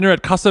nice dinner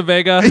at Casa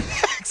Vega.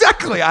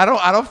 Exactly. I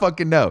don't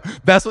fucking know.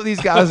 That's what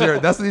these guys are.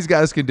 That's what these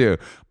guys can do.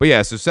 But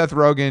yeah, so Seth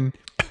Rogen.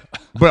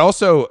 But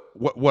also,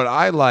 what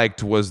I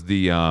liked was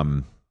the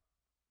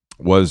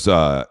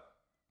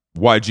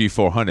YG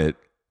 400.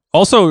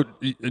 Also,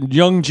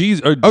 young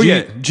Jeezy.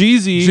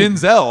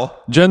 Jeezy.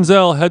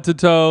 Genzel head to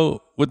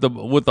toe with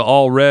the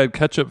all red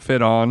ketchup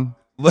fit on.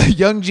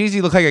 Young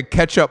Jeezy looked like a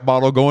ketchup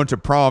bottle going to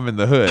prom in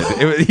the hood.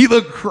 He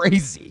looked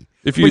crazy.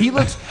 Young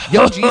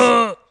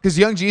Jeezy, because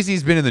Young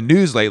Jeezy's been in the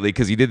news lately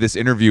because he did this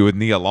interview with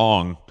Nia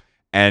Long.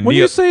 And when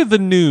you say the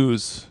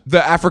news,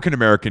 the African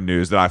American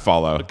news that I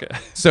follow. Okay.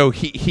 So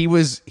he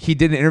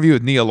did an interview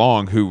with Nia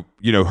Long, who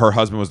her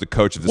husband was the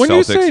coach of the Celtics. When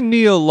you say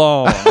Nia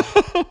Long,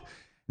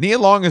 Nia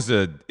Long is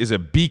a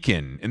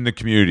beacon in the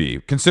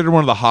community, considered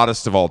one of the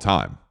hottest of all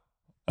time.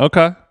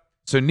 Okay.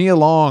 So Nia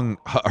Long,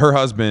 her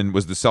husband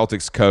was the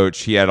Celtics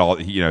coach. He had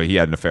he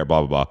had an affair,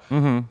 blah blah blah.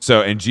 Mm-hmm.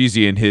 So and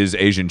Jeezy and his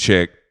Asian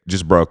chick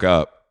just broke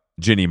up,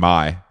 Jenny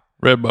Mai.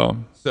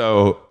 Redbone.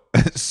 So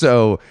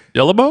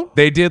Yellowbone.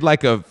 They did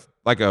like a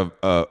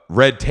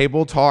Red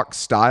Table Talk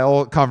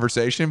style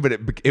conversation, but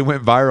it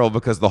went viral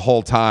because the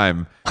whole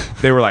time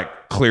they were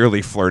like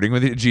clearly flirting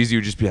with it. Jeezy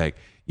would just be like,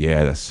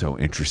 "Yeah, that's so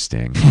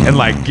interesting," and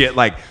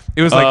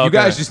it was like you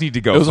guys just need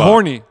to go. It was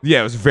horny. Yeah,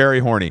 it was very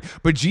horny.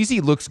 But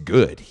Jeezy looks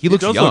good. He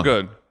looks does young. look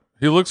good.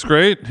 He looks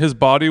great. His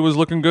body was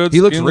looking good.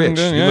 He looks skin rich. looking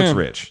good. He Yeah, looks yeah.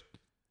 rich.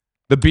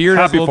 The beard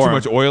has a Happy little for too him.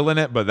 much oil in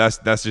it, but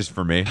that's just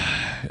for me.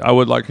 I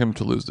would like him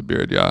to lose the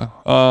beard. Yeah.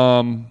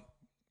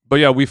 But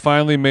yeah, we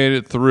finally made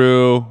it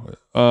through.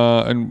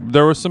 And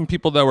there were some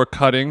people that were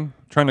trying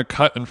to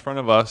cut in front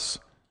of us.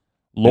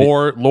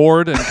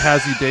 Lord and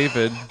Kazi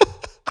David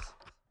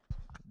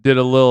did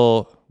a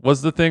little.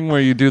 What's the thing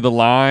where you do the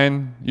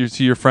line? You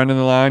see your friend in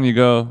the line. You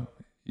go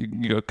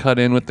cut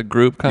in with the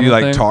group kind You of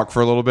thing. like talk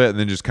for a little bit and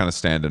then just kind of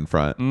stand in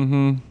front.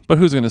 Mm-hmm. But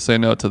who's going to say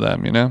no to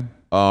them? You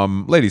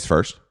know. Ladies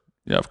first.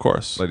 Yeah, of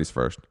course. Ladies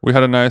first. We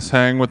had a nice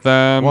hang with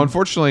them. Well,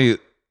 unfortunately,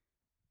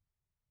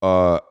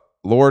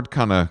 Lord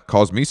kind of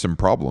caused me some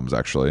problems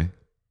actually.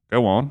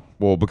 Go on.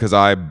 Well, because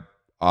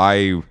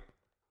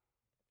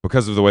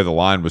because of the way the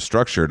line was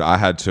structured, I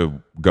had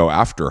to go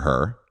after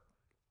her,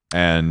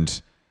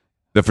 and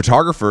the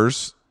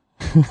photographers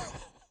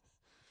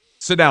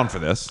sit down for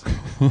this.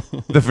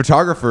 The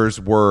photographers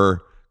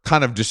were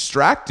kind of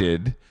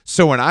distracted,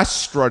 so when I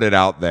strutted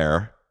out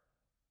there,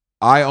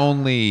 I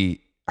only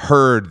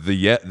heard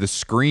the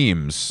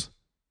screams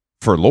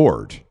for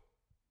Lord,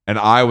 and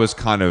I was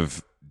kind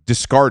of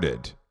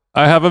discarded.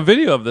 I have a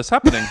video of this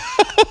happening.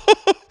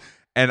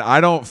 And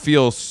I don't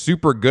feel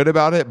super good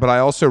about it, but I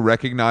also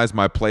recognize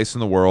my place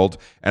in the world,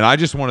 and I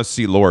just want to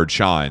see Lord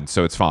shine,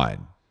 so it's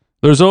fine.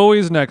 There's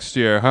always next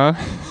year, huh?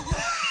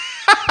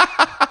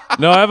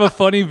 No, I have a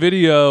funny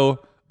video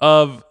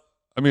of.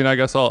 I mean, I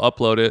guess I'll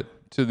upload it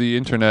to the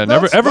internet,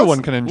 and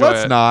everyone can enjoy it.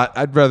 Let's not.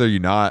 I'd rather you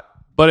not.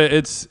 But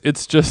it's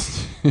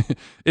just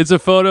it's a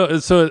photo.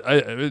 So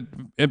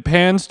it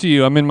pans to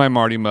you. I'm in my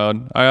Marty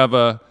mode. I have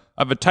a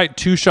tight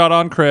 2-shot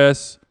on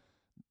Chris.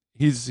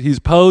 He's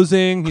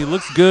posing. He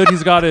looks good.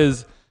 He's got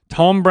his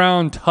Tom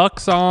Brown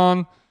tux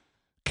on.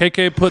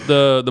 KK put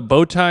the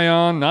bow tie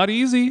on. Not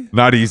easy.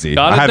 Not easy.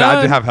 Got it I had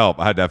done. to have help.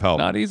 I had to have help.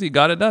 Not easy.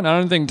 Got it done. I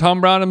don't think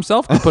Tom Brown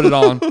himself could put it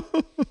on.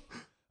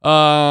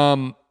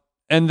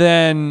 And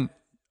then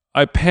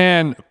I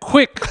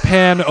quick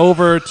pan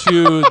over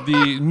to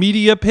the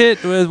media pit.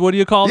 What do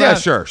you call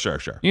that? Yeah, sure.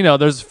 You know,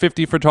 there's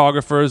 50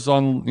 photographers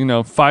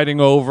on, fighting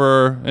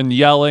over and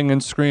yelling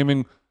and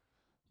screaming,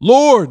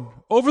 "Lord,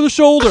 over the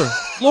shoulder.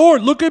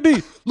 Lord, look at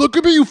me. Look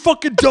at me, you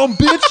fucking dumb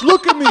bitch.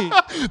 Look at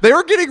me." They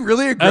were getting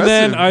really aggressive.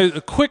 And then I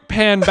quick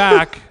pan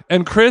back,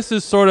 and Chris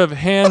is sort of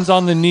hands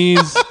on the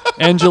knees,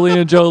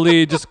 Angelina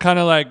Jolie, just kind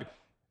of like,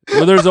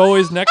 well, there's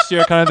always next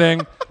year kind of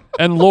thing.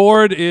 And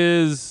Lord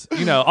is,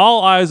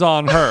 all eyes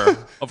on her,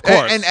 of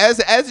course. And as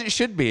it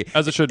should be.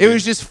 As it should be. be. It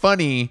was just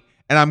funny,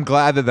 and I'm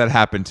glad that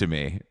happened to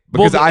me.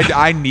 Because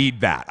I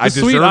need that. I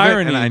deserve sweet it,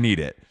 irony, and I need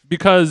it.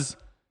 Because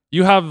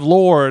you have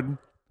Lord,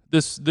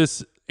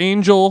 this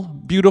angel,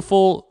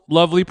 beautiful,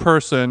 lovely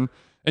person,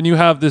 and you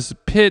have this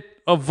pit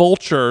of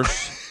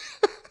vultures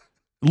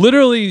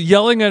literally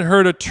yelling at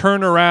her to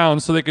turn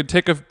around so they could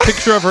take a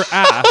picture of her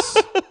ass,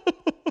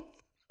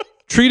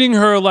 treating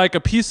her like a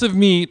piece of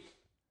meat.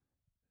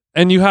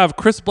 And you have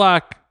Chris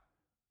Black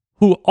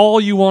who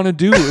all you want to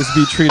do is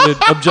be treated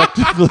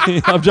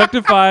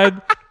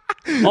objectified.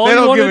 All They you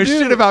don't wanna give a do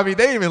shit about me.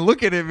 They ain't even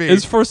looking at me.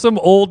 is for some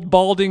old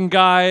balding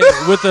guy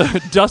with a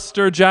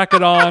duster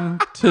jacket on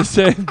to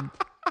say,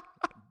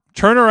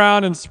 turn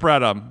around and spread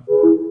them.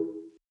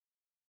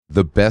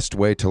 The best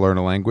way to learn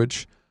a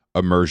language?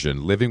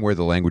 Immersion, living where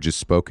the language is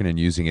spoken and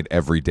using it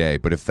every day.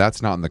 But if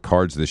that's not in the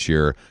cards this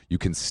year, you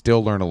can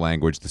still learn a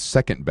language the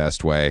second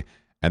best way,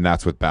 and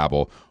that's with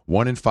Babbel.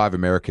 1 in 5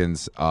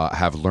 Americans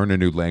have learned a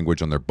new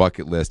language on their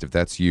bucket list. If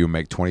that's you,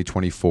 make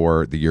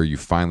 2024 the year you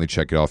finally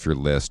check it off your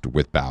list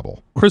with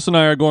Babbel. Chris and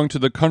I are going to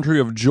the country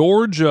of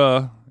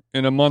Georgia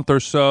in a month or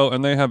so,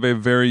 and they have a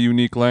very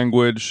unique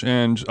language,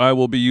 and I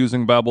will be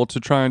using Babbel to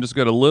try and just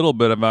get a little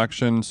bit of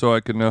action so I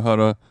can know how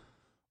to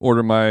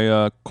order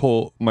my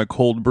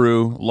cold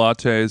brew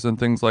lattes and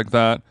things like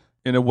that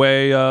in a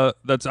way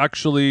that's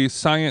actually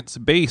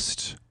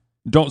science-based.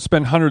 Don't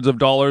spend hundreds of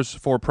dollars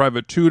for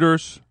private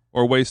tutors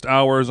or waste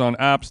hours on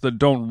apps that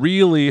don't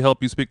really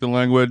help you speak the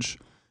language.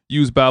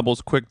 Use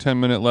Babbel's quick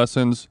 10-minute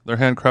lessons. They're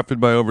handcrafted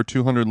by over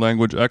 200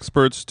 language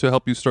experts to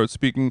help you start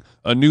speaking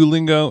a new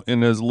lingo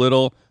in as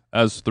little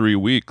as 3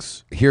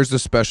 weeks. Here's the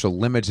special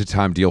limited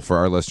time deal for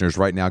our listeners.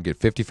 Right now, get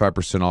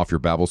 55% off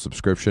your Babbel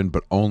subscription,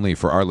 but only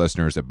for our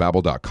listeners at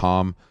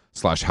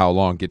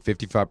babbel.com/howlong. Get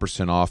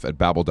 55% off at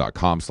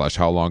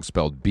babbel.com/howlong,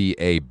 spelled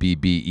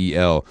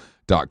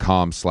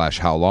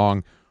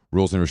BABBEL.com/howlong.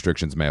 Rules and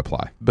restrictions may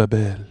apply.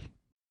 Babbel.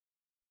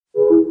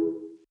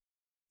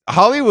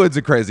 Hollywood's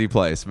a crazy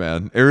place,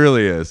 man. It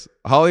really is.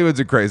 Hollywood's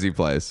a crazy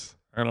place.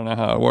 I don't know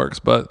how it works,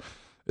 but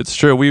it's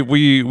true.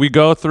 We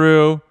go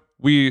through.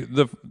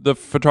 The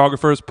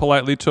photographers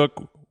politely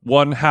took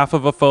one half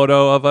of a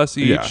photo of us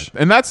each. Yeah.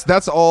 And that's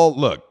all.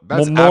 Look,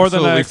 that's more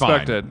than I absolutely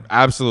expected. fine.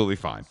 Absolutely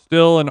fine.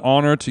 Still an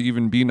honor to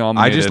even be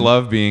nominated. I just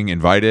love being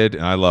invited,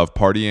 and I love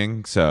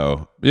partying,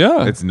 so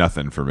Yeah, it's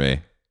nothing for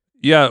me.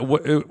 yeah.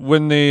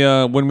 When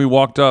we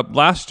walked up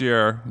last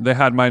year, they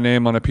had my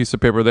name on a piece of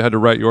paper. They had to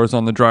write yours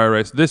on the dry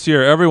erase. This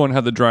year, everyone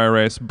had the dry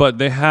erase, but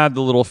they had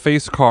the little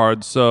face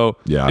card. So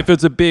Yeah. if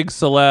it's a big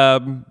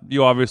celeb,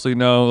 you obviously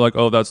know, like,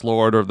 oh, that's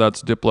Lord or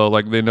that's Diplo.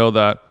 Like, they know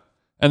that.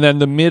 And then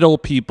the middle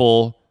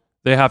people,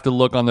 they have to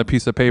look on the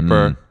piece of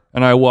paper.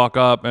 And I walk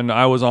up, and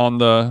I was on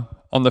the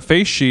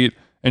face sheet,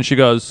 and she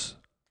goes,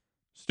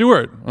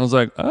 Stewart. I was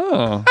like,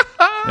 oh.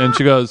 And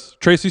she goes,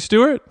 Tracy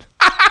Stewart?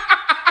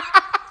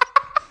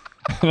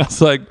 And I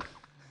was like,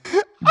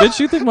 bitch,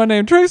 you think my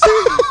name Tracy?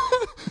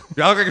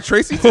 Do I look like a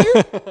Tracy to you?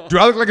 Do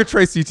I look like a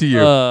Tracy to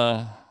you?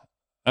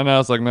 And I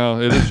was like,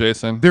 no, it is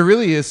Jason. There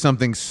really is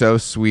something so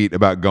sweet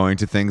about going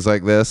to things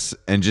like this,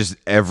 and just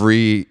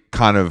every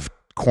kind of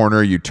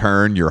corner you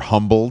turn, you're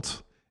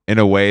humbled in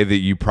a way that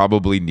you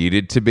probably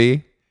needed to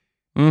be.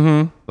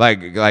 Mm-hmm.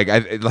 Like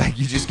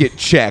you just get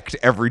checked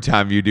every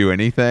time you do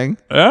anything.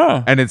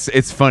 Yeah. And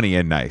it's funny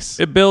and nice.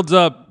 It builds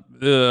up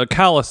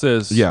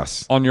calluses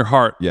Yes. on your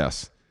heart.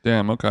 Yes.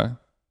 Damn, okay.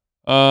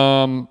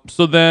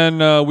 So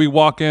then we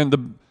walk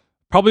in,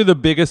 probably the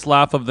biggest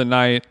laugh of the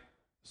night.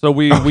 So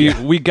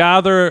we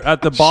gather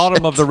at the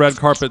bottom of the red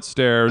carpet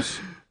stairs,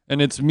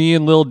 and it's me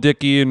and Lil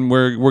Dicky, and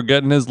we're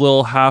getting his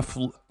little half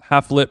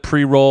lit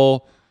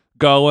pre-roll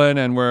going,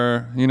 and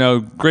we're,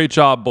 great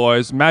job,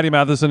 boys. Maddie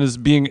Matheson is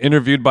being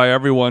interviewed by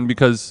everyone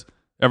because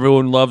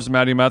everyone loves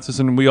Maddie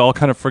Matheson, and we all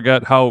kind of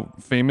forget how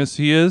famous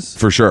he is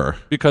For sure.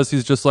 because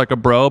he's just like a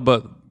bro,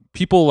 but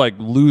people like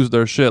lose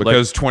their shit.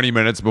 Because 20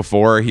 minutes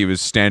before, he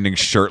was standing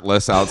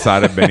shirtless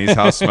outside of Benny's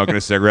house smoking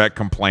a cigarette,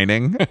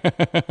 complaining.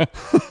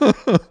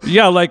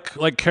 Yeah,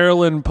 like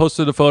Carolyn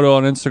posted a photo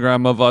on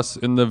Instagram of us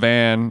in the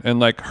van, and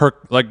like her,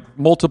 like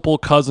multiple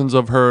cousins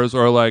of hers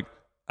are like,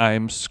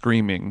 I'm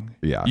screaming.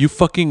 Yeah. You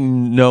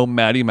fucking know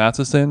Maddie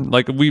Matheson?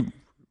 Like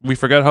we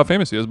forget how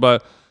famous he is,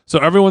 but so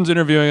everyone's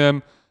interviewing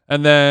him,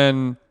 and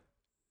then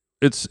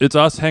it's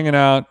us hanging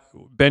out.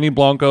 Benny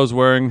Blanco's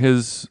wearing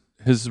his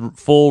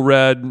full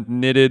red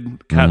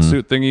knitted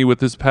catsuit thingy with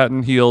his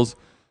patent heels,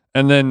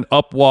 and then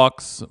up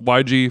walks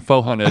YG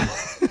 400.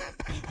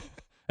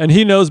 And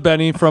he knows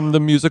Benny from the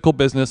musical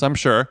business, I'm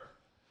sure.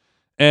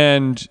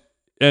 And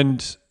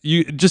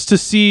you just to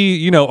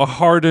see, a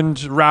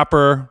hardened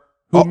rapper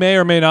who may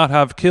or may not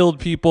have killed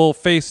people,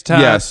 face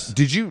tats. Yes.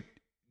 Did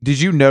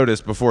you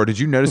notice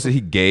that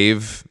he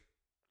gave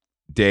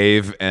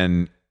Dave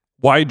and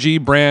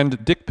YG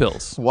brand dick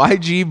pills.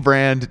 YG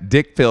brand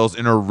dick pills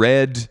in a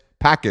red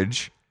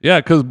package?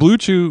 Yeah, because Blue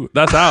Chew,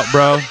 that's out,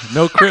 bro.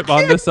 No Crip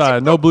on this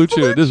side. No Blue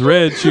Chew. This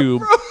Red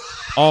Chew.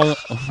 On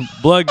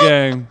Blood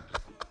Gang.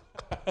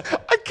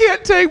 I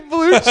can't take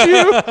Blue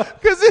Chew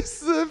because it's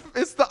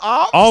the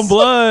ops. On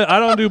Blood, I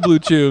don't do Blue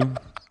Chew.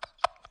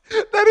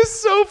 That is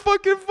so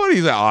fucking funny.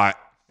 He's like, all right.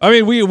 I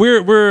mean,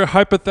 we're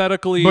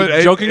hypothetically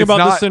joking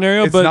about this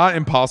scenario, it's but not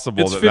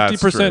impossible. it's that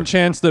 50%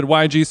 chance that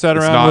YG sat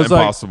It's around not and was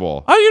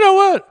impossible. like, oh, you know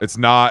what? It's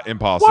not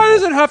impossible. Why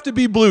does it have to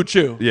be Blue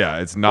Chew?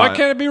 Yeah, it's not. Why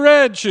can't it be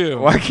Red Chew?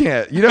 Why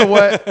can't? You know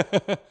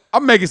what?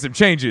 I'm making some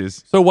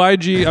changes. So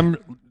YG, I'm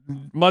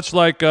much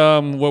like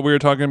what we were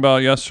talking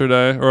about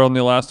yesterday or on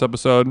the last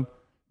episode.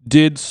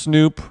 Did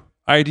Snoop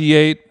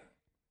ideate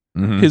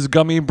his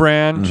gummy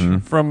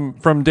brand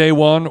from day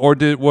one, or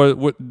did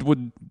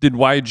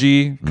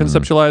YG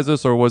conceptualize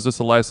this, or was this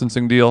a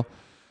licensing deal?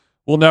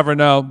 We'll never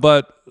know.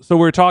 But so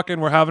we're talking,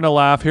 we're having a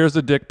laugh. Here's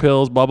the dick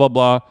pills, blah blah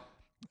blah,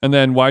 and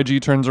then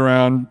YG turns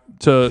around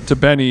to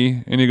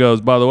Benny and he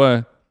goes, "By the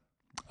way,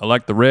 I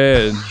like the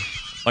red,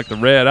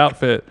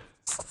 outfit,"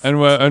 and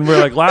we're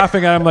like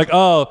laughing at him, like,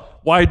 "Oh,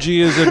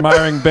 YG is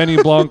admiring Benny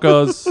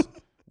Blanco's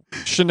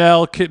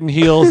Chanel kitten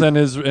heels and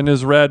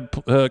his red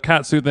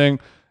catsuit thing."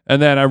 And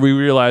then we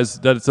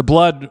realized that it's a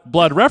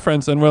blood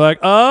reference, and we're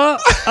like,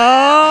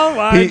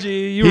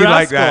 YG, you rascal.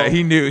 Liked that.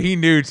 He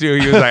knew too.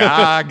 He was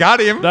like, got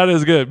him. That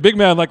is good. Big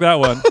man like that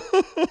one.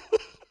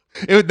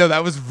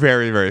 That was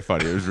very, very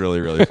funny. It was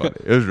really, really funny.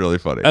 It was really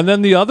funny. And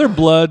then the other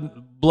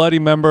bloody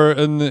member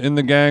in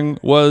the gang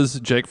was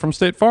Jake from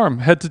State Farm,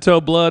 head to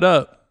toe blood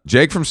up.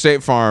 Jake from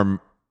State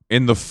Farm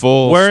in the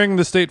full... wearing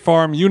the State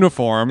Farm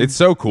uniform. It's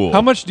so cool.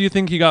 How much do you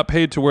think he got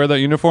paid to wear that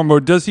uniform?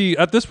 Or does he,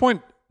 at this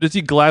point, does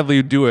he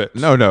gladly do it?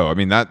 No. I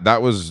mean,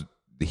 that was...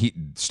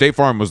 State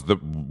Farm was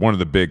one of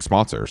the big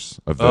sponsors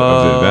of the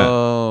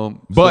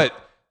event. But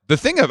the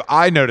thing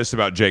I noticed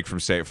about Jake from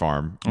State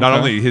Farm, not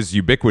only his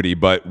ubiquity,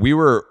 but we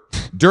were...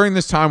 during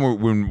this time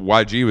when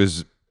YG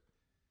was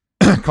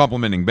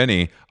complimenting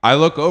Benny, I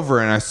look over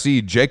and I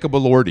see Jacob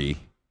Elordi,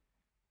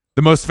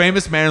 the most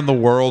famous man in the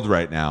world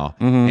right now,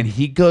 and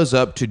he goes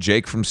up to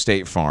Jake from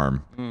State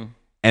Farm,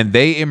 and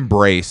they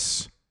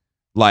embrace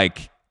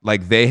like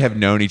they have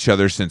known each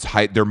other since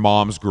their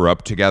moms grew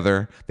up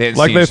together. They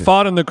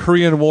fought in the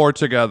Korean War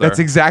together. That's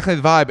exactly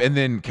the vibe. And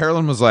then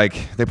Carolyn was like,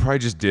 they probably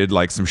just did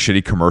like some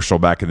shitty commercial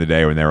back in the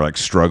day when they were like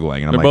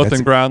struggling. And they're both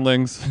in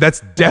Groundlings.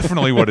 That's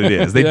definitely what it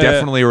is. They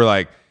definitely were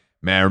like,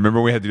 man,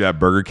 remember we had to do that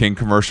Burger King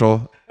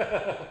commercial?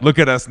 Look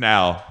at us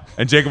now.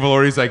 And Jacob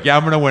Elordi's like, yeah,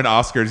 I'm going to win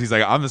Oscars. He's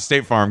like, I'm the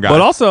State Farm guy.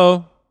 But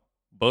also,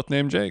 both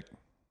named Jake.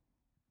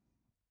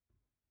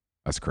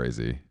 That's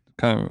crazy.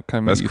 Kind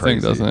of makes you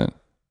think, doesn't it?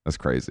 That's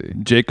crazy.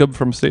 Jacob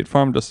from State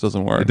Farm just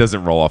doesn't work. It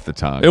doesn't roll off the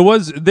tongue. It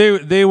was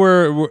it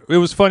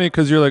was funny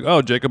because you're like,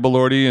 oh, Jacob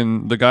Elordi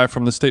and the guy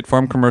from the State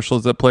Farm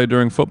commercials that play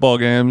during football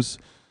games,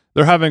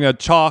 they're having a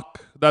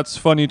talk that's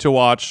funny to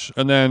watch,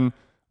 and then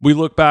we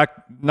look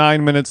back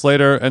 9 minutes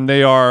later and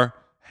they are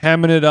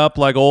hamming it up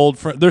like old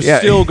friends. They're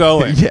still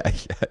going. Yeah.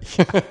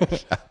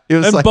 It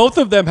was and both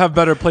of them have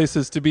better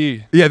places to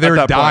be. Yeah, they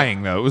were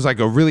dying though. It was like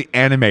a really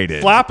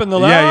animated flapping the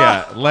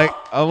like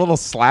a little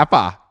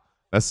slapper.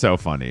 That's so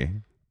funny.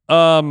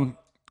 So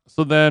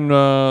then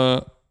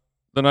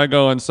I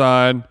go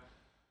inside,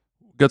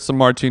 get some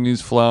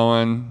martinis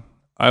flowing.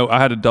 I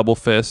had a double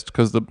fist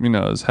because it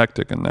was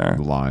hectic in there.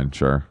 The line,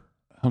 sure.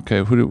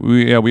 Okay, who did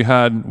we? Yeah, we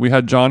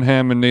had John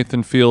Hamm and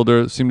Nathan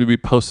Fielder seemed to be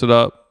posted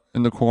up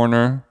in the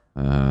corner,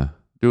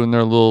 doing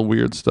their little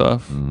weird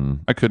stuff.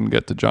 I couldn't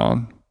get to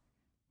John.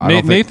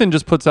 Nathan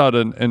just puts out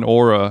an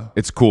aura.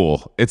 It's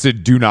cool. It's a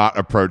do not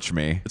approach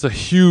me. It's a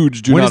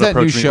huge do when not approach me.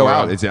 When is that new show aura.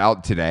 out? Is it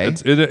out today?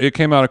 It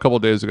came out a couple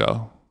days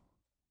ago.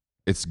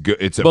 It's good.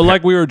 But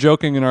like we were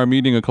joking in our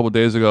meeting a couple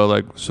days ago,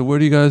 like, so where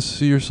do you guys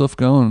see yourself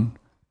going?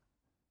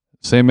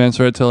 Same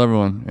answer I tell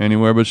everyone: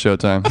 anywhere but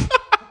Showtime.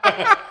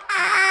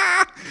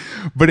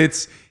 But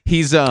it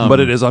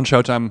is on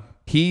Showtime.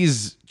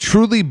 He's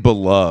truly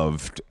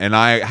beloved, and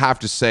I have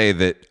to say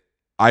that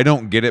I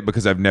don't get it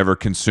because I've never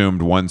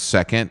consumed 1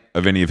 second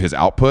of any of his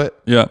output.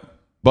 Yeah.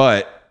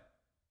 But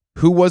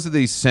who was it that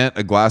he sent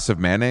a glass of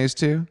mayonnaise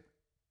to?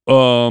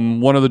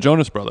 One of the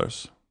Jonas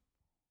Brothers.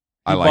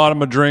 He bought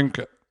him a drink.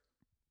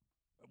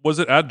 Was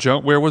it at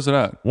where was it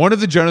at? One of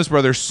the Jonas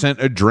Brothers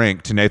sent a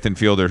drink to Nathan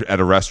Fielder at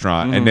a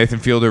restaurant, and Nathan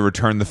Fielder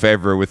returned the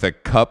favor with a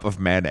cup of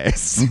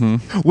mayonnaise,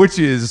 which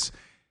is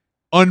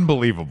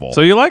unbelievable.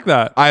 So you like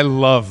that? I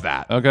love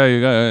that. Okay,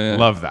 you got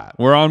love that.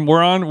 We're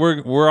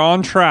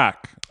on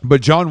track.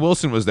 But John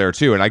Wilson was there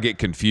too, and I get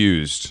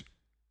confused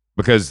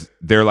because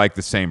they're like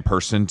the same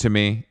person to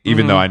me,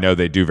 even though I know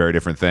they do very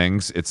different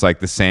things. It's like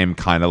the same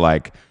kind of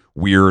like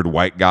weird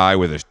white guy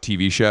with a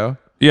TV show.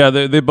 Yeah,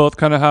 they both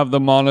kind of have the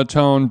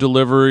monotone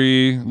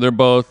delivery. They're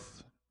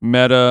both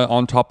meta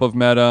on top of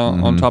meta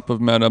on top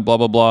of meta, blah,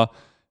 blah, blah.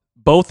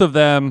 Both of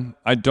them,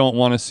 I don't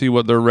want to see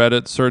what their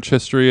Reddit search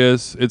history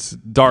is. It's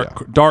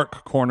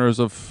dark corners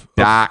of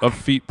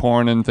feet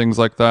porn and things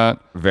like that.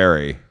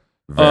 Very.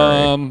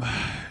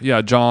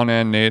 Yeah, John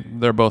and Nate,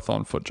 they're both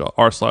on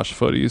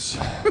r/footies.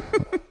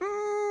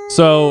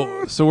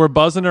 So we're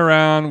buzzing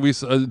around.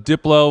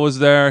 Diplo was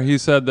there. He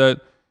said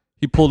that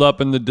he pulled up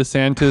in the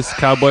DeSantis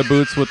cowboy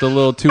boots with a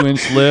little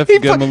 2-inch lift.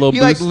 Give him a little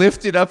boost. He like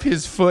lifted up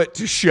his foot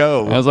to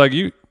show. I was like,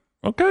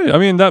 okay. I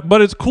mean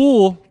but it's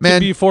cool to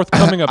be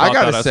forthcoming about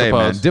that. I gotta say,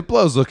 man,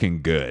 Diplo's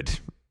looking good.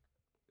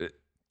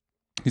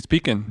 He's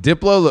peaking.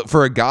 Diplo,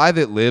 for a guy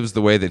that lives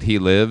the way that he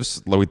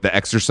lives, with the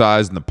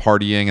exercise and the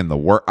partying and the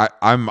work,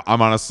 I'm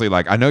honestly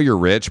like, I know you're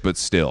rich, but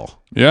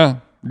still. Yeah.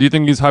 Do you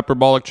think he's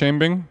hyperbolic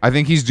chambing? I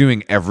think he's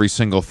doing every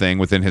single thing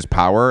within his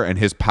power, and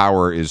his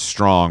power is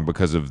strong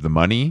because of the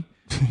money.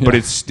 But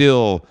it's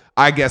still,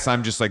 I guess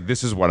I'm just like,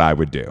 this is what I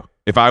would do.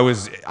 If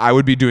I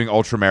would be doing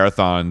ultra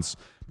marathons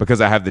because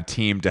I have the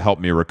team to help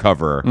me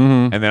recover,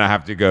 Mm-hmm. and then I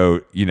have to go,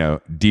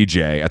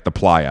 DJ at the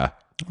playa.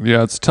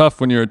 Yeah, it's tough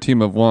when you're a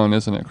team of one,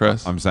 isn't it,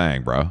 Chris? I'm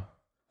saying, bro,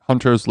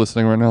 Hunter's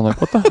listening right now, like,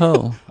 what the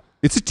hell?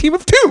 it's a team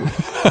of two.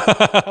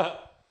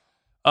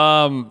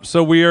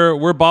 So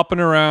we're bopping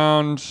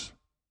around,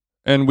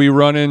 and we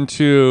run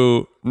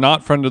into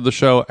not friend of the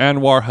show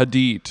Anwar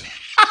Hadid,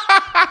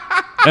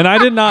 and I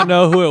did not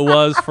know who it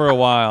was for a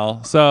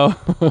while. So,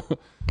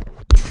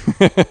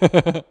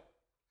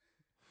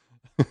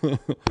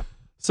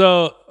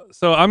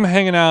 so I'm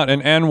hanging out,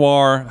 and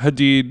Anwar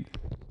Hadid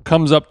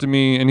comes up to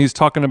me, and he's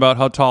talking about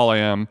how tall I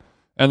am,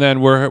 and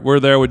then we're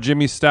there with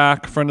Jimmy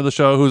Stack, friend of the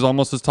show, who's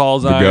almost as tall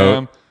as I goat.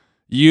 am.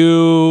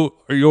 You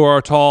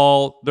are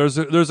tall. There's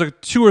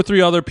two or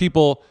three other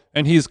people,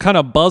 and he's kind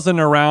of buzzing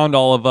around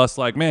all of us,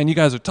 like, man, you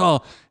guys are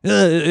tall.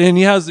 And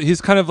he's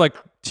kind of like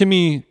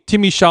Timmy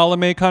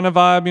Chalamet kind of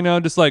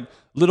vibe, just like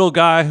little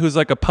guy who's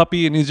like a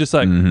puppy, and he's just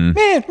like, man,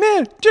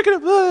 check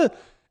it up.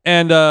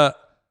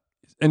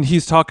 And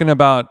he's talking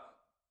about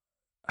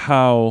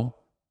how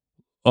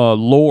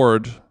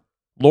Lord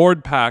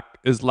Pack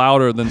is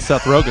louder than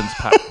Seth Rogen's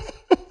Pack.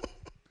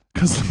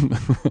 Because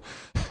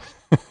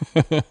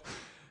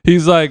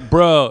he's like,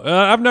 bro,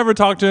 I've never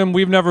talked to him.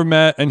 We've never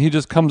met. And he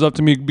just comes up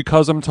to me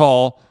because I'm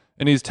tall.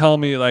 And he's telling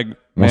me, like,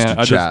 Wants man,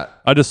 to I chat.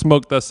 just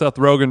smoked that Seth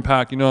Rogen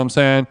pack. You know what I'm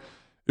saying?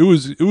 It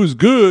was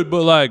good,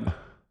 but like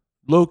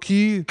low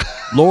key,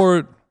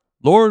 Lord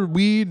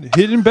weed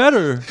hitting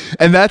better.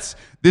 And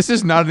this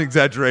is not an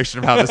exaggeration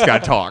of how this guy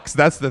talks.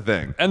 That's the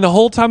thing. And the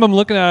whole time I'm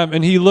looking at him,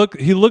 and he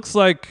looks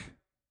like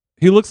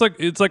it's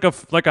like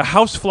a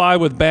housefly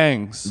with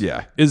bangs.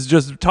 Yeah. Is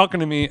just talking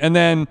to me. And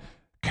then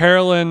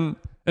Carolyn,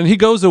 and he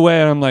goes away,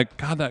 and I'm like,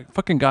 God, that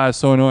fucking guy is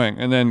so annoying.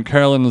 And then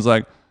Carolyn is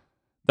like,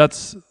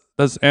 that's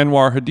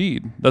Anwar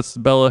Hadid. That's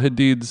Bella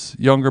Hadid's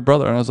younger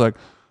brother. And I was like,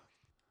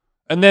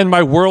 and then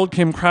my world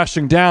came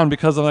crashing down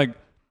because I'm like,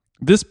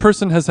 this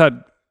person has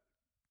had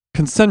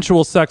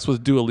consensual sex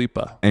with Dua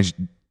Lipa.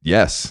 And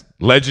yes,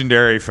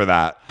 legendary for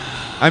that.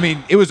 I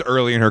mean, it was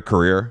early in her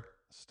career.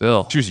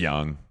 Still. She was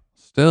young.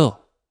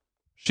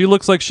 She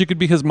looks like she could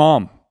be his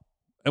mom.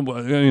 And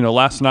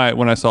last night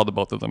when I saw the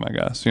both of them, I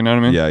guess. You know what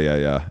I mean?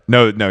 Yeah.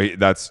 No,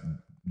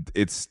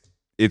 it's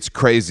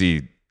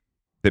crazy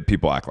that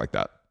people act like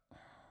that.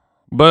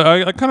 But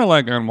I kind of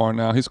like Anwar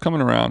now. He's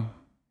coming around.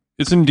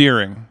 It's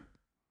endearing.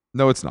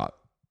 No, it's not.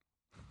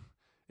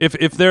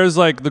 If there's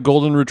like the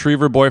golden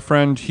retriever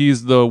boyfriend,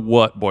 he's the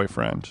what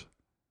boyfriend?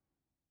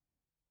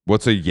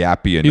 What's a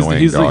yappy,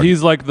 annoying dog?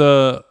 He's like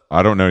the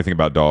I don't know anything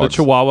about dogs.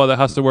 chihuahua that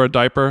has to wear a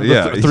diaper.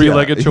 Yeah, The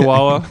three-legged yeah.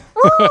 chihuahua.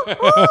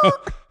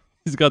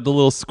 He's got the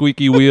little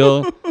squeaky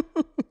wheel.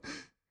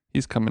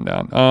 He's coming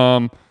down.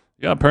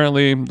 Yeah,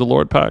 apparently the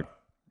Lord Pack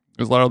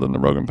is louder than the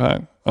Rogan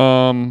Pack.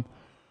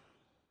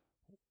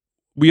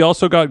 We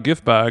also got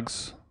gift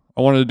bags.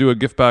 I wanted to do a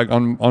gift bag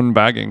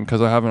unbagging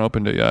because I haven't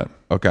opened it yet.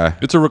 Okay.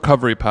 It's a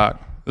recovery pack.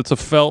 It's a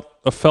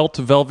felt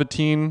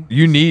velveteen.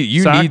 You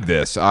need sack.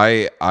 this.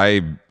 I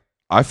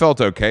felt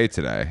okay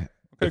today,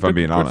 if I'm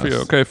being Good honest. for you.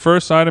 Okay,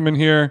 first item in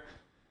here,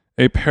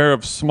 a pair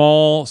of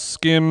small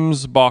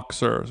Skims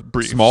boxers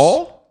briefs.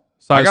 Small?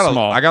 Size I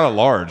small. got a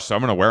large, so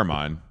I'm gonna wear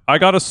mine. I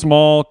got a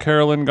small.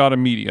 Carolyn got a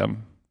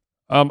medium.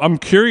 I'm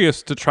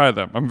curious to try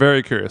them. I'm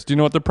very curious. Do you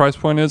know what the price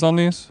point is on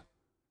these?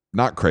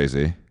 Not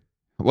crazy.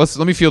 Let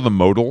me feel the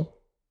modal.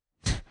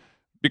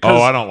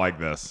 Because I don't like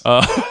this.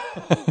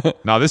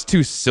 No, this is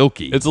too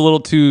silky. it's a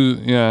little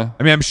too. Yeah.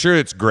 I mean, I'm sure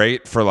it's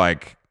great for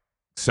like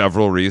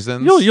several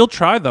reasons. You'll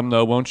try them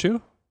though, won't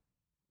you?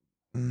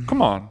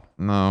 Come on.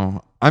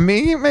 No, I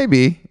mean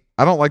maybe.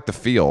 I don't like the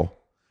feel.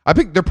 I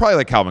think they're probably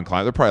like Calvin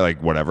Klein. They're probably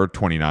like whatever,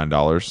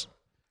 $29.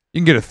 You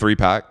can get a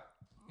 3-pack.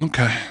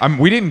 Okay.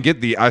 We didn't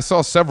get I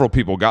saw several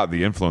people got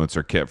the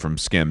influencer kit from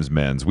Skims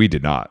Men's. We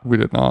did not. We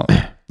did not.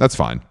 That's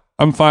fine.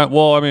 I'm fine.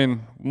 Well, I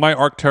mean, my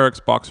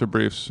Arc'teryx boxer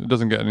briefs, it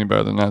doesn't get any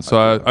better than that.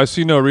 So I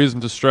see no reason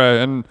to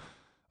stray. And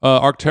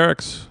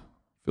Arc'teryx,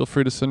 feel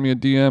free to send me a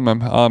DM.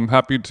 I'm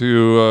happy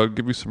to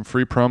give you some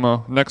free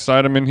promo. Next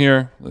item in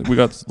here, hold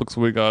on.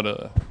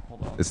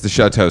 It's the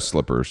Chateau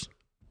slippers.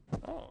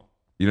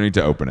 You don't need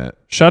to open it.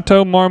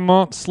 Chateau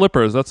Marmont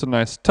slippers. That's a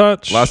nice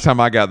touch. Last time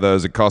I got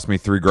those, it cost me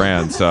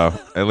 $3,000. So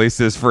at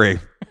least it's free.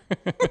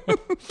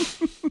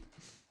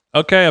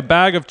 Okay, a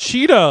bag of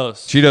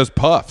Cheetos. Cheetos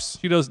Puffs.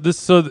 Cheetos.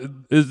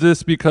 Is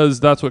this because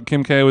that's what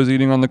Kim K was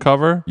eating on the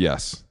cover?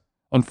 Yes.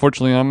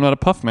 Unfortunately, I'm not a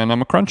puff man.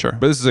 I'm a cruncher.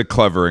 But this is a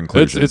clever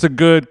inclusion. It's a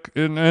good,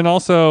 and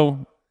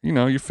also,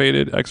 you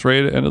faded,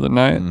 X-rated, end of the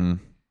night. Mm-hmm.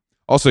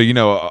 Also,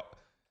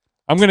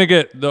 I'm going to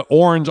get the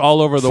orange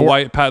all over the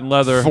white patent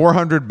leather.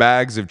 400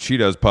 bags of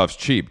Cheetos Puffs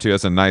cheap, too.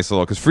 That's a nice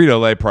little, because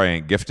Frito-Lay probably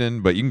ain't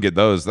gifting, but you can get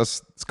those.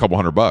 It's a couple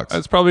 $100.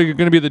 That's probably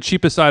going to be the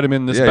cheapest item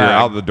in this bag. You're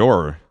out the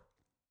door.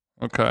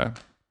 Okay.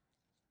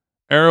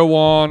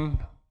 Erewhon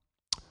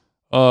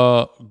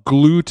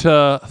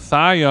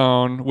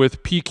glutathione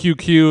with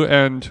PQQ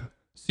and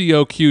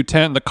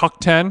COQ10, the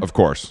COQ10. Of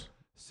course.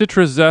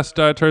 Citrus zest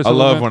dietary I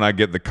supplement. love when I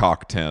get the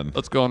Cock 10.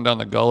 That's going down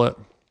the gullet.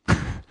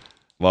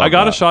 Love I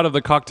got a that. shot of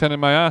the Cock 10 in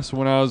my ass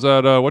when I was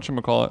at,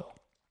 whatchamacallit.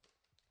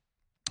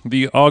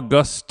 The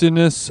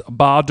Augustinus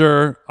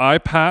Bader eye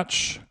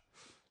patch.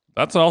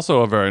 That's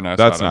also a very nice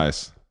That's item.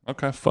 nice.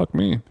 Okay, fuck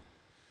me.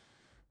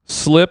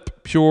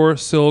 Slip Pure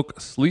Silk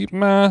Sleep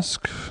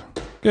Mask.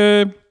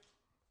 Okay.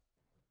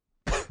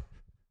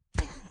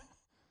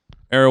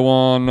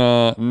 Erewhon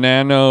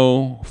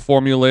Nano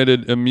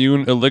Formulated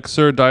Immune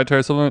Elixir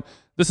Dietary Supplement.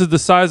 This is the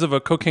size of a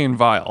cocaine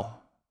vial.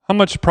 How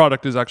much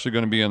product is actually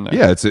going to be in there?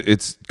 Yeah,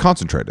 it's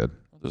concentrated.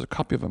 There's a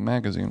copy of a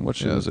magazine.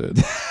 Which is it?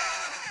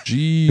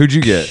 GQ. Who'd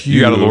you get?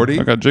 You got a Lordy?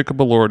 I got Jacob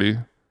Elordi.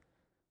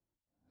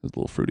 His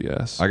little fruity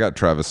ass. I got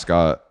Travis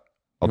Scott.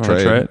 I'll You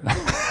wanna trade.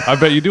 I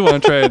bet you do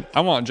want to trade.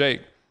 I want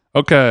Jake.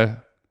 Okay.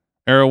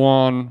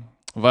 Erewhon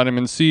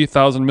Vitamin C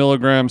 1,000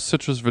 milligrams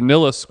citrus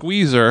vanilla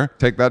squeezer.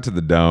 Take that to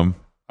the dome.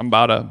 I'm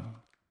about to.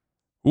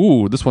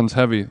 Ooh, this one's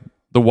heavy.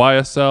 The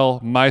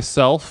YSL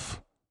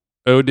Myself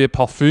Eau de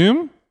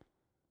Parfum.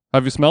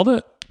 Have you smelled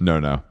it?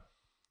 No.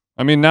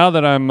 I mean, now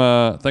that I'm,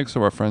 thanks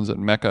to our friends at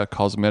Mecca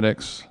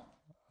Cosmetics,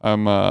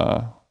 I'm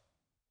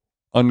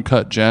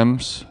Uncut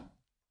Gems.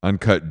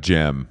 Uncut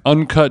gem.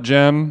 Uncut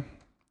Gem.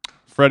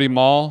 Freddie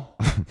Mall.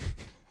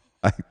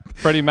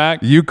 Freddie Mac.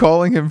 You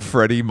calling him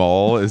Freddie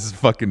Mall is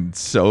fucking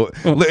so...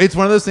 It's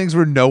one of those things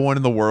where no one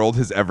in the world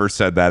has ever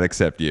said that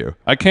except you.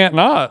 I can't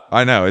not.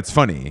 I know. It's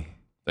funny.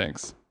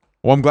 Thanks.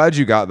 Well, I'm glad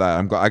you got that.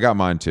 I'm glad I got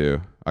mine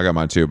too.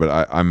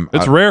 But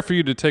It's rare for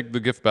you to take the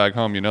gift bag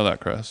home. You know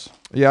that, Chris.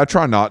 Yeah, I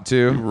try not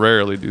You to.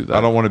 rarely do that.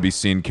 I don't want to be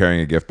seen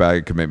carrying a gift bag.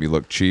 It could make me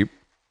look cheap.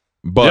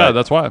 But Yeah,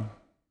 that's why.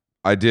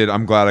 I did.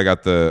 I'm glad I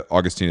got the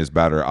Augustinus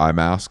Bader eye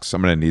masks.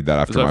 I'm going to need that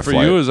Is after that my for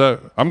flight.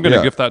 you? I'm going to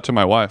Yeah. gift that to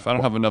my wife. I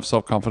don't have enough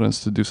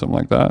self-confidence to do something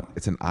like that.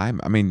 It's an eye.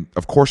 I mean,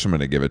 of course I'm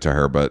going to give it to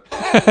her, but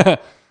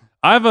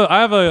I have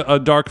a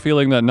dark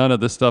feeling that none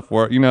of this stuff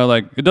works. You know,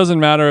 like it doesn't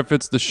matter if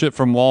it's the shit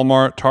from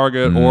Walmart,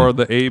 Target, or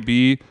the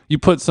AB. You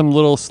put some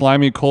little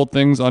slimy cold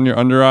things on your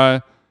under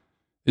eye.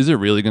 Is it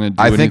really going to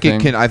do I think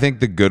anything? it can. I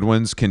think the good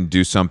ones can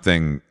do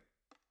something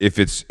if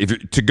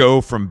to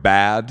go from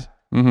bad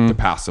to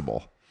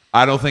passable.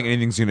 I don't think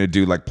anything's going to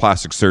do like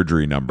plastic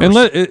surgery numbers.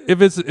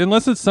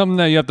 Unless it's something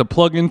that you have to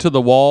plug into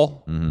the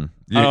wall.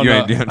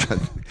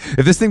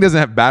 If this thing doesn't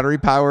have battery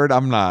powered,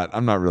 I'm not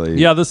really.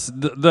 Yeah,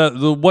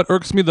 the what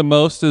irks me the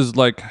most is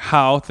like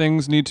how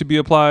things need to be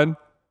applied.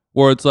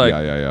 Where it's like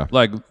Yeah.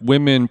 like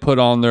women put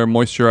on their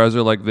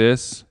moisturizer like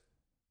this,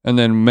 and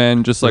then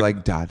men just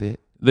like dot it.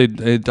 They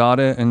dot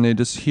it and they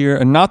just here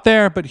and not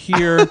there but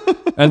here,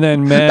 and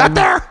then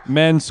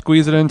men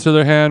squeeze it into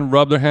their hand,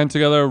 rub their hand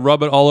together,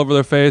 rub it all over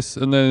their face,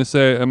 and then they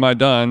say, "Am I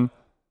done?"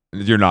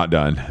 You're not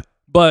done.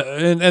 But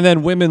and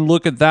then women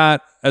look at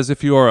that as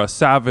if you are a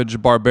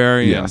savage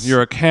barbarian. Yes.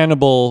 You're a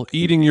cannibal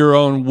eating your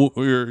own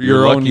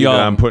You're own lucky young.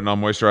 that I'm putting on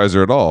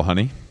moisturizer at all,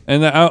 honey.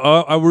 And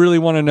I really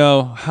want to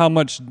know how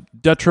much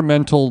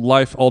detrimental,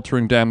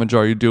 life-altering damage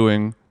are you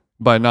doing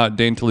by not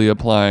daintily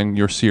applying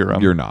your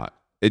serum? You're not.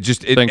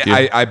 Thank you.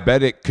 I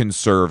bet it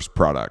conserves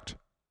product.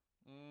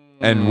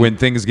 And when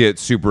things get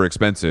super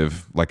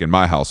expensive, like in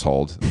my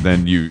household,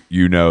 then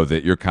you know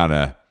that you're kind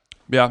of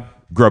Yeah.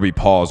 grubby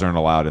paws aren't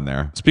allowed in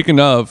there. Speaking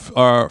of,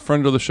 our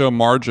friend of the show,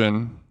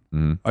 Margin,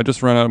 I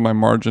just ran out of my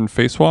Margin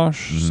face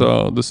wash,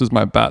 so this is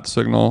my bat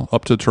signal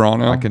up to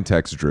Toronto. I can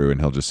text Drew and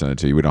he'll just send it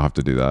to you. We don't have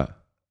to do that.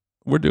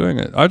 We're doing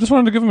it. I just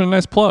wanted to give him a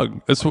nice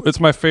plug. It's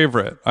my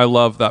favorite. I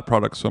love that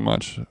product so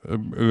much.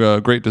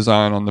 Great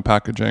design on the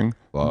packaging.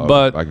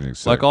 But packaging's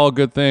sick. like all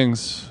good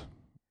things,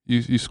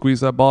 you squeeze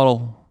that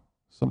bottle.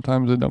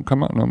 Sometimes it don't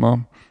come out no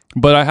more.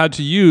 But I had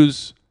to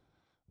use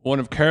one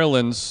of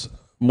Carolyn's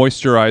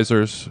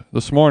moisturizers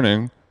this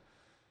morning,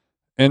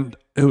 and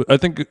I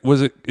think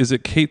is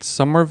it Kate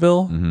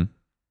Somerville? Mm-hmm.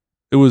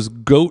 It was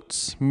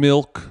goat's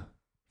milk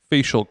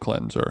facial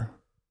cleanser,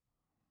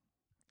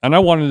 and I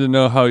wanted to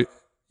know how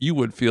you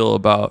would feel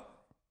about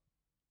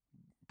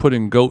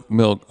putting goat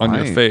milk on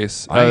your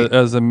face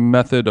as a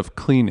method of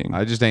cleaning.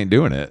 I just ain't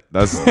doing it.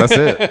 That's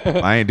it.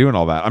 I ain't doing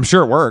all that. I'm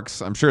sure it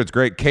works. I'm sure it's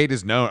great. Kate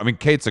is known. I mean,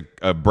 Kate's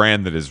a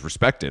brand that is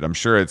respected. I'm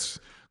sure it's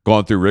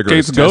gone through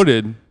rigorous. Kate's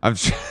goated. I'm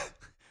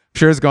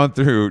sure it's gone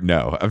through.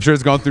 No, I'm sure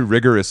it's gone through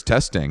rigorous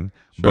testing.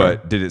 Sure.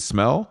 But did it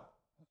smell?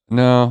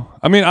 No,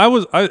 I mean,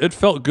 it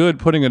felt good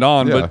putting it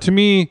on, Yeah. but to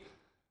me,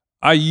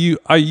 I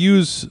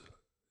use.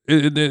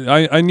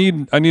 I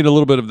need a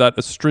little bit of that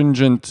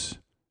astringent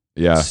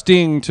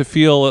sting to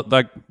feel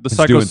like the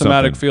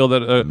psychosomatic feel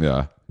that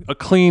a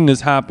clean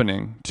is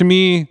happening. To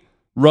me,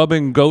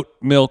 rubbing goat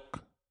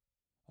milk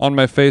on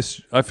my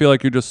face, I feel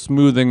like you're just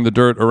smoothing the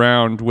dirt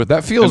around with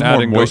that feels and more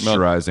adding goat milk.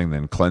 moisturizing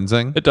than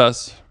cleansing. It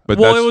does. But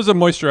it was a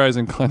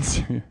moisturizing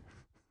cleanser.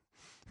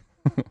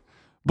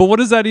 But what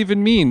does that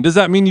even mean? Does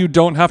that mean you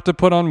don't have to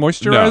put on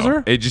moisturizer?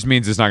 No, it just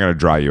means it's not going to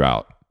dry you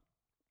out.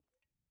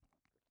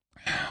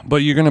 But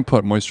you're gonna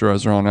put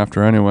moisturizer on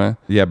after anyway.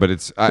 Yeah, but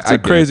it's a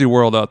crazy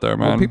world out there,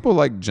 man. Well, people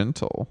like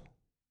gentle.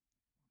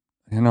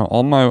 You know,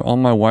 all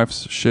my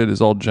wife's shit is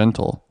all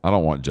gentle. I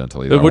don't want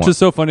gentle either. Which is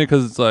so funny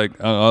because it's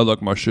like I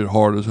like my shit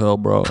hard as hell,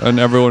 bro. And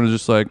everyone is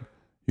just like,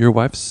 your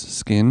wife's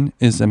skin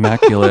is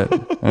immaculate.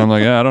 And I'm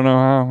like, yeah, I don't know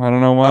how. I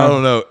don't know why. I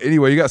don't know.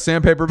 Anyway, you got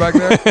sandpaper back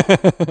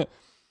there?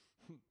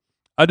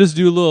 I just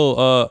do a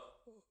little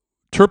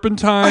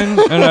turpentine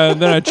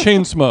and then I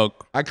chain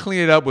smoke. I clean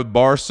it up with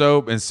bar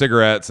soap and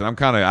cigarettes, and I'm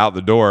kind of out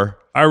the door.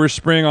 Irish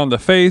Spring on the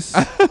face,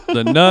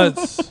 the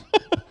nuts,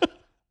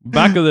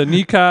 back of the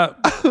kneecap.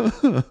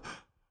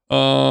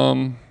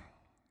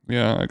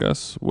 Yeah, I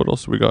guess. What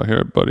else we got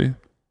here, buddy?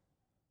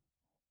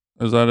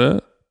 Is that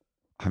it?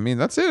 I mean,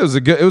 that's it.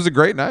 It was a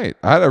great night.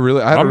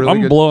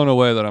 I'm blown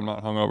away that I'm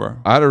not hungover.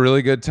 I had a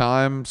really good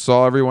time.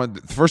 Saw everyone.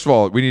 First of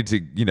all, we need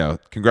to,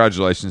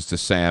 congratulations to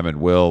Sam and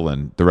Will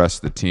and the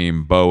rest of the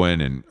team, Bowen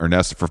and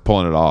Ernesto for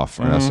pulling it off.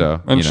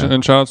 Ernesto,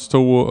 and shouts to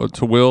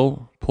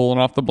Will pulling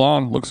off the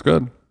blonde. Looks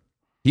good.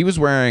 He was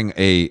wearing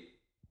a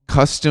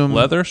custom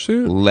leather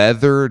suit,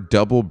 leather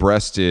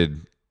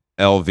double-breasted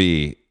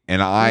LV,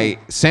 and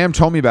Sam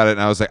told me about it,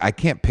 and I was like, I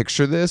can't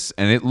picture this,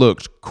 and it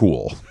looked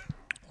cool.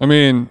 I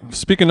mean,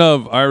 speaking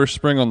of Irish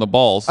Spring on the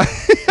balls,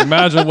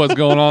 imagine what's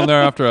going on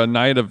there after a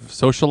night of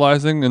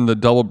socializing in the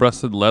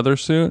double-breasted leather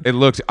suit. It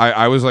looked,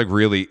 I was like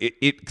really,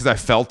 because I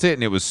felt it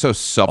and it was so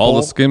supple. All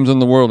the skims in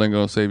the world ain't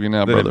going to save you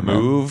now, brother. It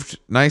moved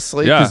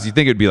nicely Yeah. because you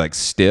think it'd be like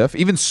stiff.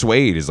 Even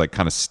suede is like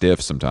kind of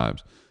stiff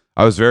sometimes.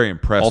 I was very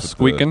impressed All with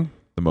squeaking.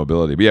 The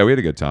mobility. But yeah, we had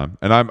a good time.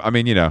 And I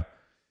mean,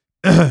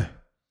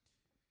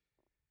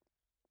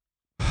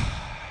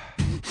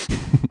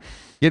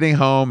 getting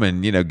home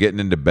and, getting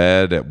into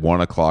bed at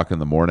 1:00 in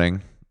the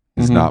morning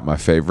is not my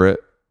favorite,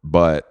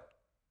 but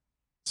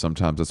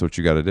sometimes that's what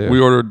you got to do. We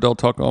ordered Del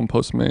Taco on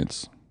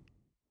Postmates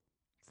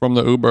from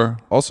the Uber.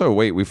 Also,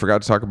 wait, we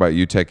forgot to talk about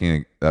you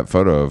taking that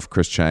photo of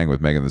Chris Chang with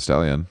Megan Thee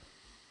Stallion.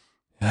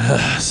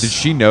 Yes. Did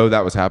she know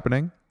that was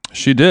happening?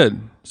 She did.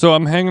 So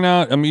I'm hanging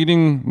out. I'm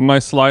eating my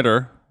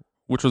slider,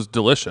 which was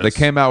delicious. They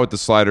came out with the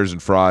sliders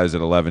and fries at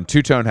 11.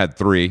 Two-Tone had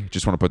 3.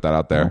 Just want to put that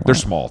out there. They're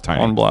small,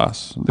 tiny. On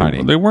blast.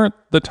 Tiny. They weren't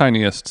the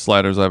tiniest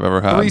sliders I've ever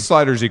had. 3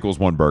 sliders equals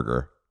 1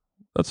 burger.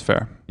 That's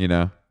fair.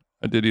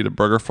 I did eat a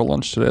burger for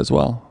lunch today as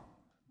well.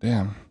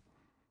 Damn.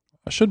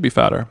 I should be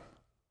fatter.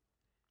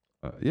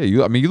 Yeah,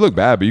 you look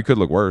bad, but you could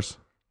look worse.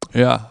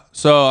 Yeah.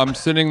 So I'm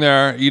sitting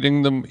there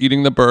eating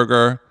the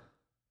burger,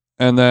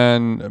 and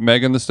then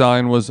Megan Thee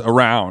Stallion was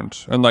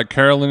around, and like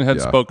Carolyn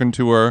had spoken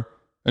to her,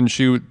 and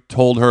she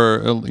told her,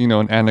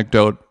 an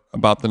anecdote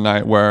about the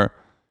night where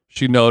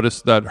she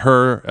noticed that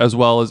her, as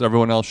well as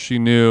everyone else she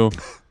knew,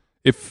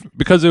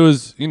 because it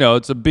was,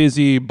 it's a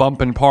busy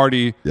bumping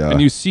party,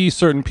 and you see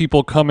certain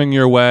people coming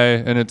your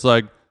way, and it's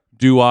like,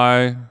 do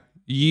I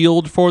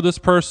yield for this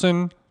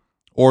person,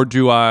 or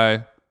do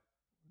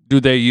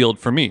they yield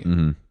for me?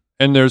 Mm-hmm.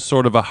 And there's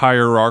sort of a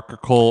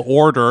hierarchical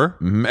order.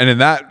 Mm-hmm. And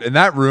in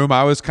that room,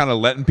 I was kind of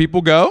letting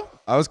people go.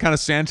 I was kind of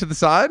standing to the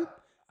side.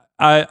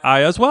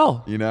 I as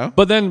well.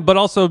 But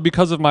also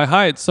because of my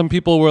height, some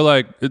people were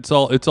like, it's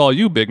all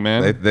you, big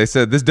man. They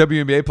said this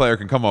WNBA player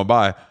can come on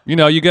by.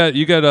 You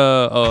get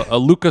a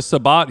Lucas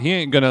Sabat, he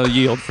ain't gonna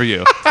yield for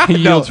you. He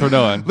yields for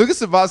no one. Lucas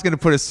Sabat's gonna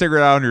put a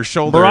cigarette out on your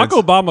shoulder. Barack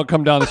Obama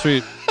come down the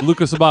street.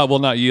 Lucas Sabat will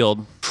not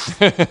yield.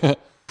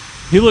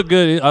 He looked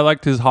good. I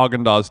liked his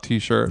Haagen-Dazs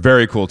t-shirt.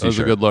 Very cool t-shirt. It was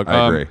a good look.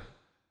 I agree.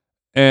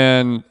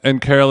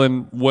 And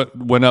Carolyn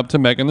went up to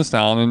Megan Thee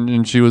Stallion,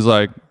 and she was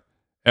like,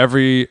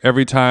 every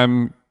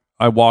time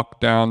I walk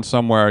down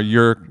somewhere,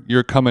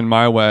 you're coming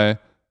my way,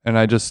 and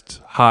I just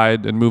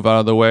hide and move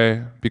out of the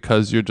way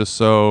because you're just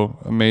so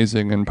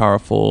amazing and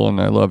powerful, and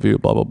I love you,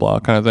 blah blah blah,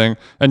 kind of thing.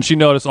 And she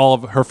noticed all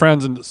of her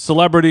friends and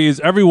celebrities,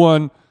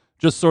 everyone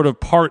just sort of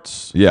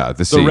parts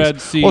the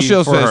Red Sea. Well, she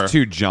also for her. has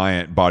 2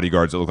 giant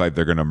bodyguards that look like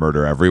they're going to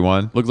murder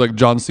everyone. Looks like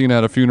John Cena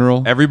at a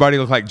funeral. Everybody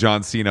looked like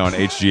John Cena on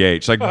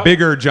HGH, like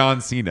bigger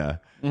John Cena.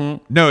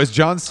 Mm-hmm. No, it's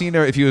John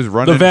Cena if he was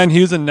running. The Van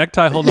Heusen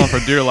necktie holding on for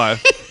dear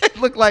life.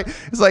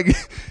 It's like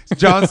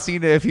John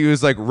Cena if he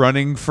was like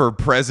running for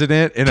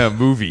president in a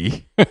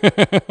movie.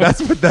 That's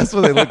what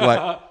they look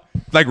like.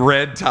 Like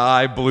red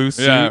tie, blue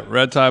suit. Yeah,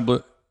 red tie,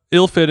 blue.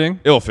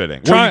 Ill-fitting. Well,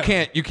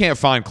 you can't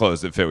find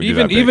clothes that fit with you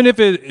that big. Even if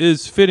it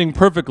is fitting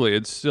perfectly,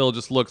 it still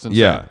just looks insane.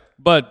 Yeah.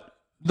 But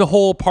the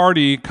whole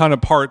party kind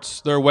of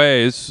parts their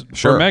ways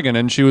for Megan,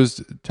 and she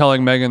was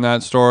telling Megan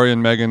that story,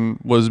 and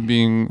Megan was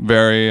being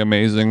very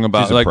amazing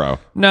about She's a pro.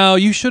 No,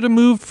 you should have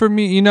moved for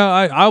me.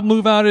 I'll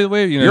move out of the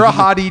way. You're a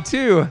hottie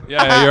too.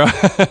 Yeah,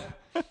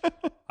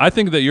 I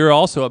think that you're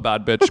also a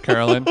bad bitch,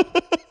 Carolyn.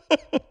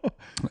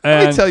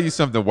 Let me tell you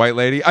something,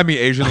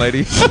 Asian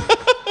lady.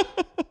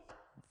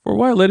 For a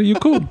while later, you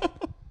cool.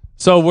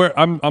 So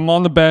I'm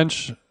on the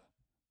bench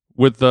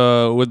with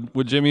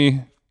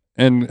Jimmy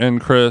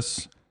and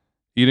Chris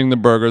eating the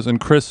burgers, and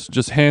Chris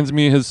just hands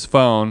me his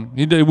phone.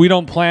 We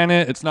don't plan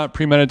it; it's not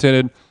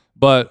premeditated.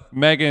 But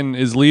Megan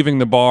is leaving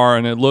the bar,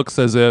 and it looks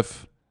as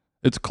if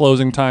it's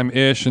closing time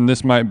ish, and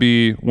this might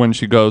be when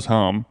she goes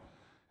home.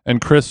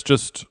 And Chris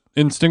just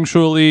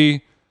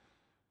instinctually,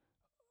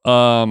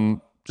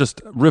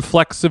 just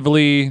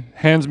reflexively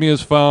hands me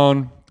his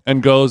phone.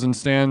 And goes up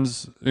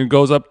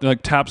and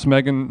like taps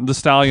Megan Thee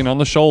Stallion on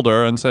the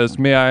shoulder and says,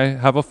 "May I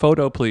have a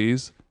photo,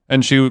 please?"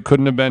 And she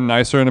couldn't have been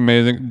nicer and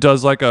amazing.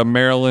 Does like a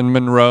Marilyn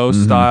Monroe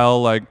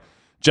style, like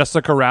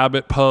Jessica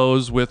Rabbit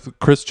pose with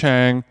Chris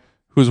Chang,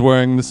 who's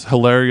wearing this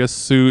hilarious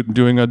suit,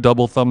 doing a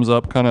double thumbs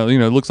up kind of,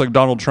 it looks like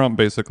Donald Trump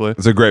basically.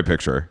 It's a great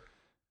picture.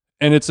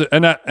 And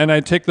I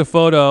take the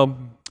photo,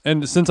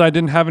 and since I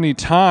didn't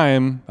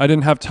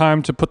have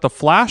time to put the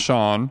flash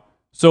on,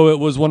 so it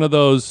was one of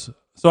those.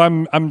 So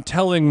I'm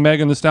telling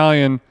Megan Thee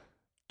Stallion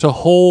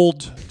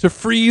to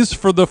freeze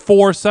for the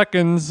 4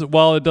 seconds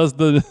while it does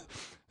the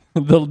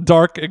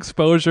dark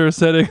exposure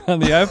setting on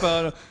the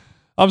iPhone.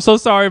 I'm so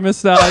sorry, Miss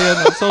Stallion.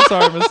 I'm so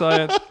sorry, Miss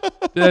Stallion.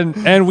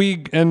 And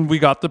we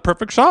got the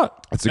perfect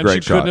shot. It's a great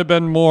shot. She shot. couldn't have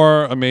been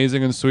more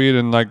amazing and sweet,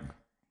 and like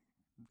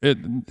it.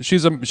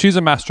 She's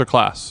a master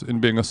class in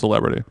being a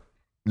celebrity.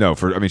 No,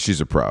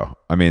 she's a pro.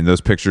 I mean, those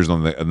pictures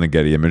on the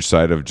Getty image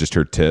site of just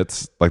her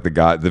tits, like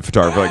the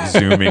photographer like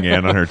zooming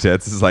in on her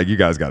tits, is like, you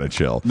guys got to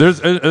chill.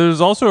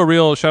 There's also a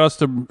real shout outs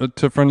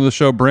to friend of the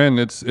show, Bryn.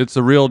 It's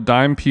a real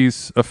dime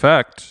piece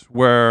effect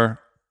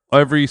where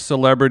every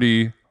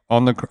celebrity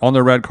on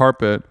the red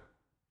carpet.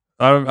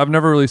 I've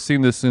never really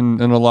seen this in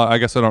a lot. I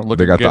guess I don't look.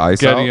 They got the ice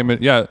Getty out?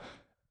 image. Yeah,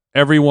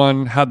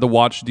 everyone had the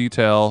watch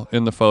detail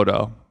in the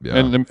photo. Yeah.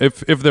 And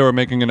if they were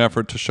making an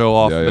effort to show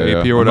off the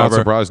AP or I'm not whatever,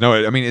 surprised. No,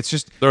 it's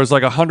just there was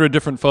like 100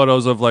 different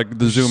photos of like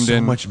the zoomed so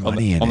in much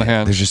money on the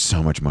hand. There's just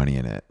so much money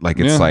in it. Like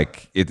it's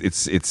like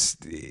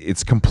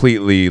it's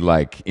completely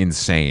like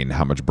insane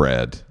how much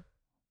bread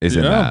is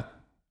in that.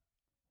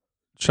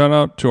 Shout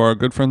out to our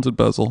good friends at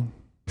Bezel.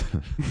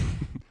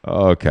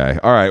 Okay.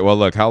 All right. Well,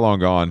 look, how long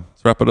gone?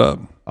 Let's wrap it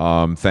up.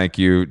 Thank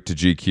you to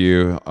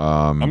GQ.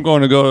 I'm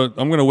going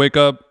to wake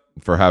up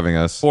for having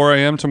us. 4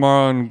 a.m.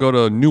 tomorrow and go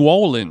to New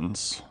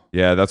Orleans.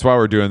 Yeah, that's why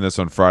we're doing this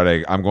on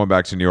Friday. I'm going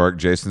back to New York.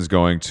 Jason's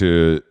going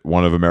to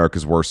one of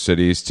America's worst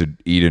cities to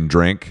eat and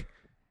drink.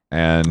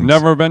 And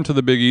never been to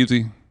the Big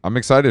Easy. I'm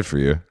excited for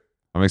you.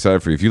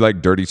 If you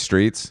like dirty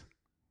streets.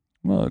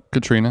 Well,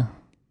 Katrina.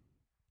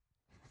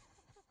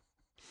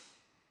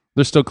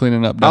 They're still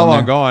cleaning up down How long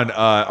there. gone?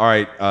 All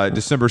right,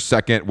 December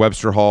 2nd,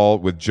 Webster Hall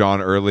with John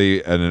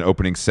Early and an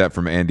opening set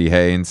from Andy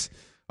Haynes.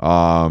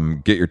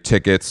 Get your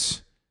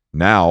tickets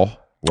now,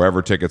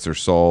 wherever tickets are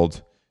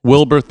sold.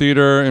 Wilbur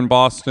Theater in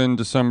Boston,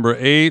 December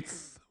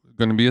 8th.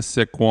 Going to be a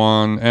sick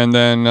one. And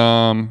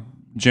then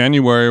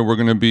January, we're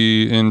going to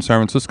be in San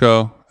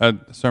Francisco at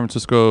San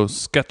Francisco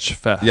Sketch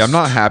Fest. Yeah, I'm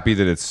not happy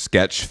that it's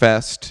Sketch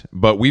Fest,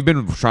 but we've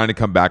been trying to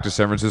come back to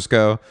San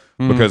Francisco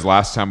because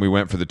last time we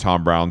went for the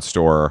Tom Brown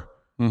store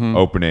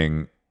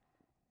opening,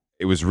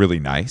 it was really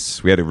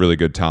nice. We had a really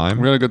good time.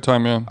 Really good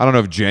time, yeah. I don't know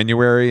if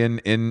January in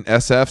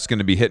SF is going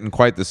to be hitting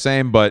quite the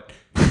same, but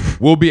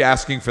we'll be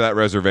asking for that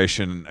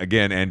reservation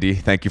again, Andy.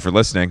 Thank you for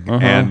listening.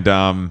 And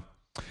I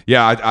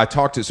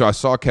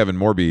saw Kevin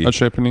Morby At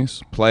Chez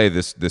Panisse play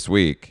this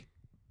week,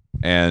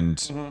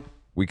 and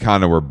we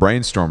kind of were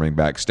brainstorming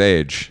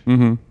backstage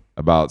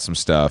about some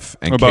stuff.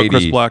 And about Katie,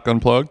 Chris Black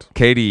Unplugged.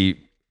 Katie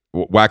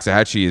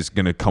Waxahachie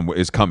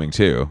is coming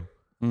too.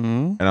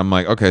 And I'm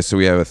like, okay, so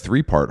we have a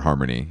 3-part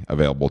harmony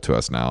available to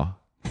us now.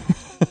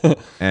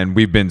 And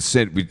we've been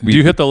sent. Do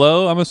you hit the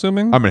low, I'm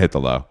assuming? I'm gonna hit the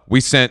low.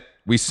 We sent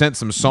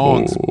some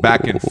songs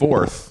back and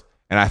forth,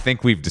 and I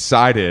think we've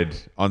decided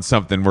on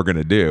something we're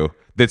gonna do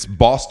that's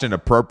Boston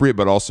appropriate,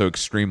 but also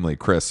extremely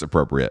Chris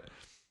appropriate.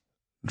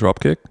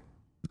 Dropkick?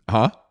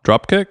 Huh?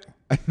 Dropkick?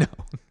 No.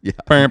 Yeah.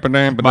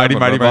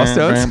 Mighty Boss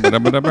Tones. But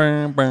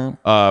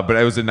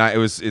it was a night.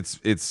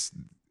 It's.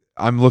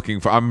 I'm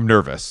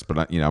nervous, but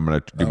I'm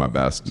going to do my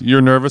best.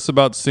 You're nervous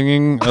about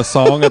singing a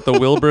song at the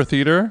Wilbur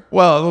Theater?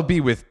 Well, it'll be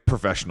with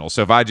professionals.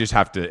 So if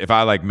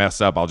I mess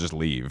up, I'll just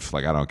leave.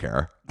 Like, I don't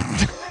care.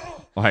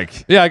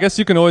 Yeah, I guess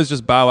you can always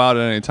just bow out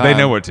at any time. They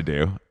know what to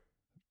do.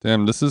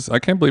 Damn, I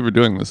can't believe we're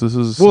doing this.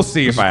 We'll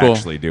see if I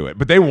actually do it,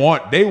 but they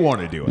want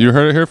to do it. You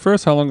heard it here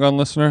first. How long gone,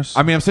 listeners?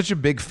 I mean, I'm such a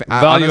big fan.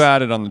 Value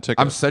added on the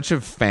ticket. I'm such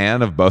a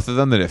fan of both of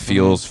them that it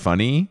feels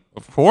funny.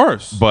 Of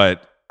course.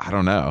 But I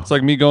don't know. It's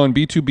like me going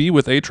B2B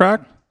with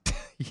A-Track.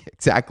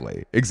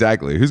 Exactly.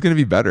 Who's going to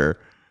be better?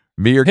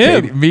 Me or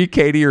Him. Katie? Me,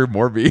 Katie, or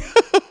Morby?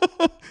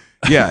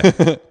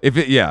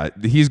 Yeah.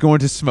 He's going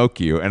to smoke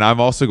you, and I'm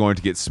also going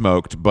to get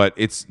smoked. But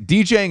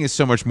DJing is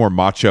so much more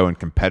macho and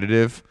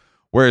competitive,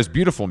 whereas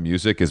beautiful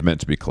music is meant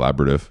to be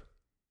collaborative.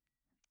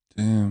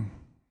 Damn.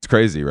 It's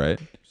crazy, right?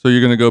 So you're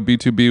going to go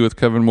B2B with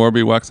Kevin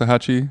Morby,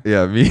 Waxahachie?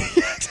 Yeah, me.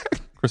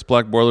 Chris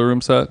Black Boiler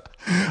Room set.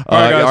 All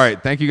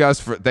right. Thank you guys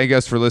for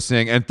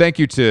listening, and thank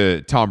you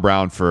to Tom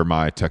Brown for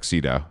my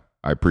tuxedo.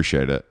 I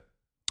appreciate it.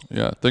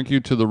 Yeah, thank you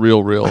to The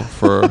Real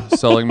for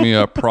selling me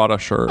a Prada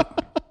shirt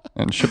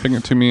and shipping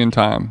it to me in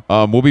time.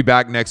 We'll be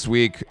back next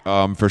week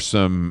for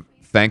some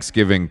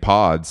Thanksgiving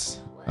pods.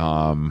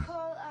 Oh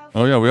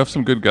yeah, we have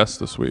some good guests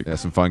this week. Yeah,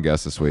 some fun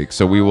guests this week.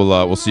 So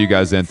we'll see you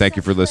guys then. Thank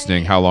you for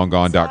listening.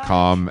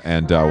 HowLongGone.com,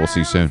 and we'll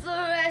see you soon.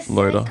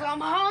 Later.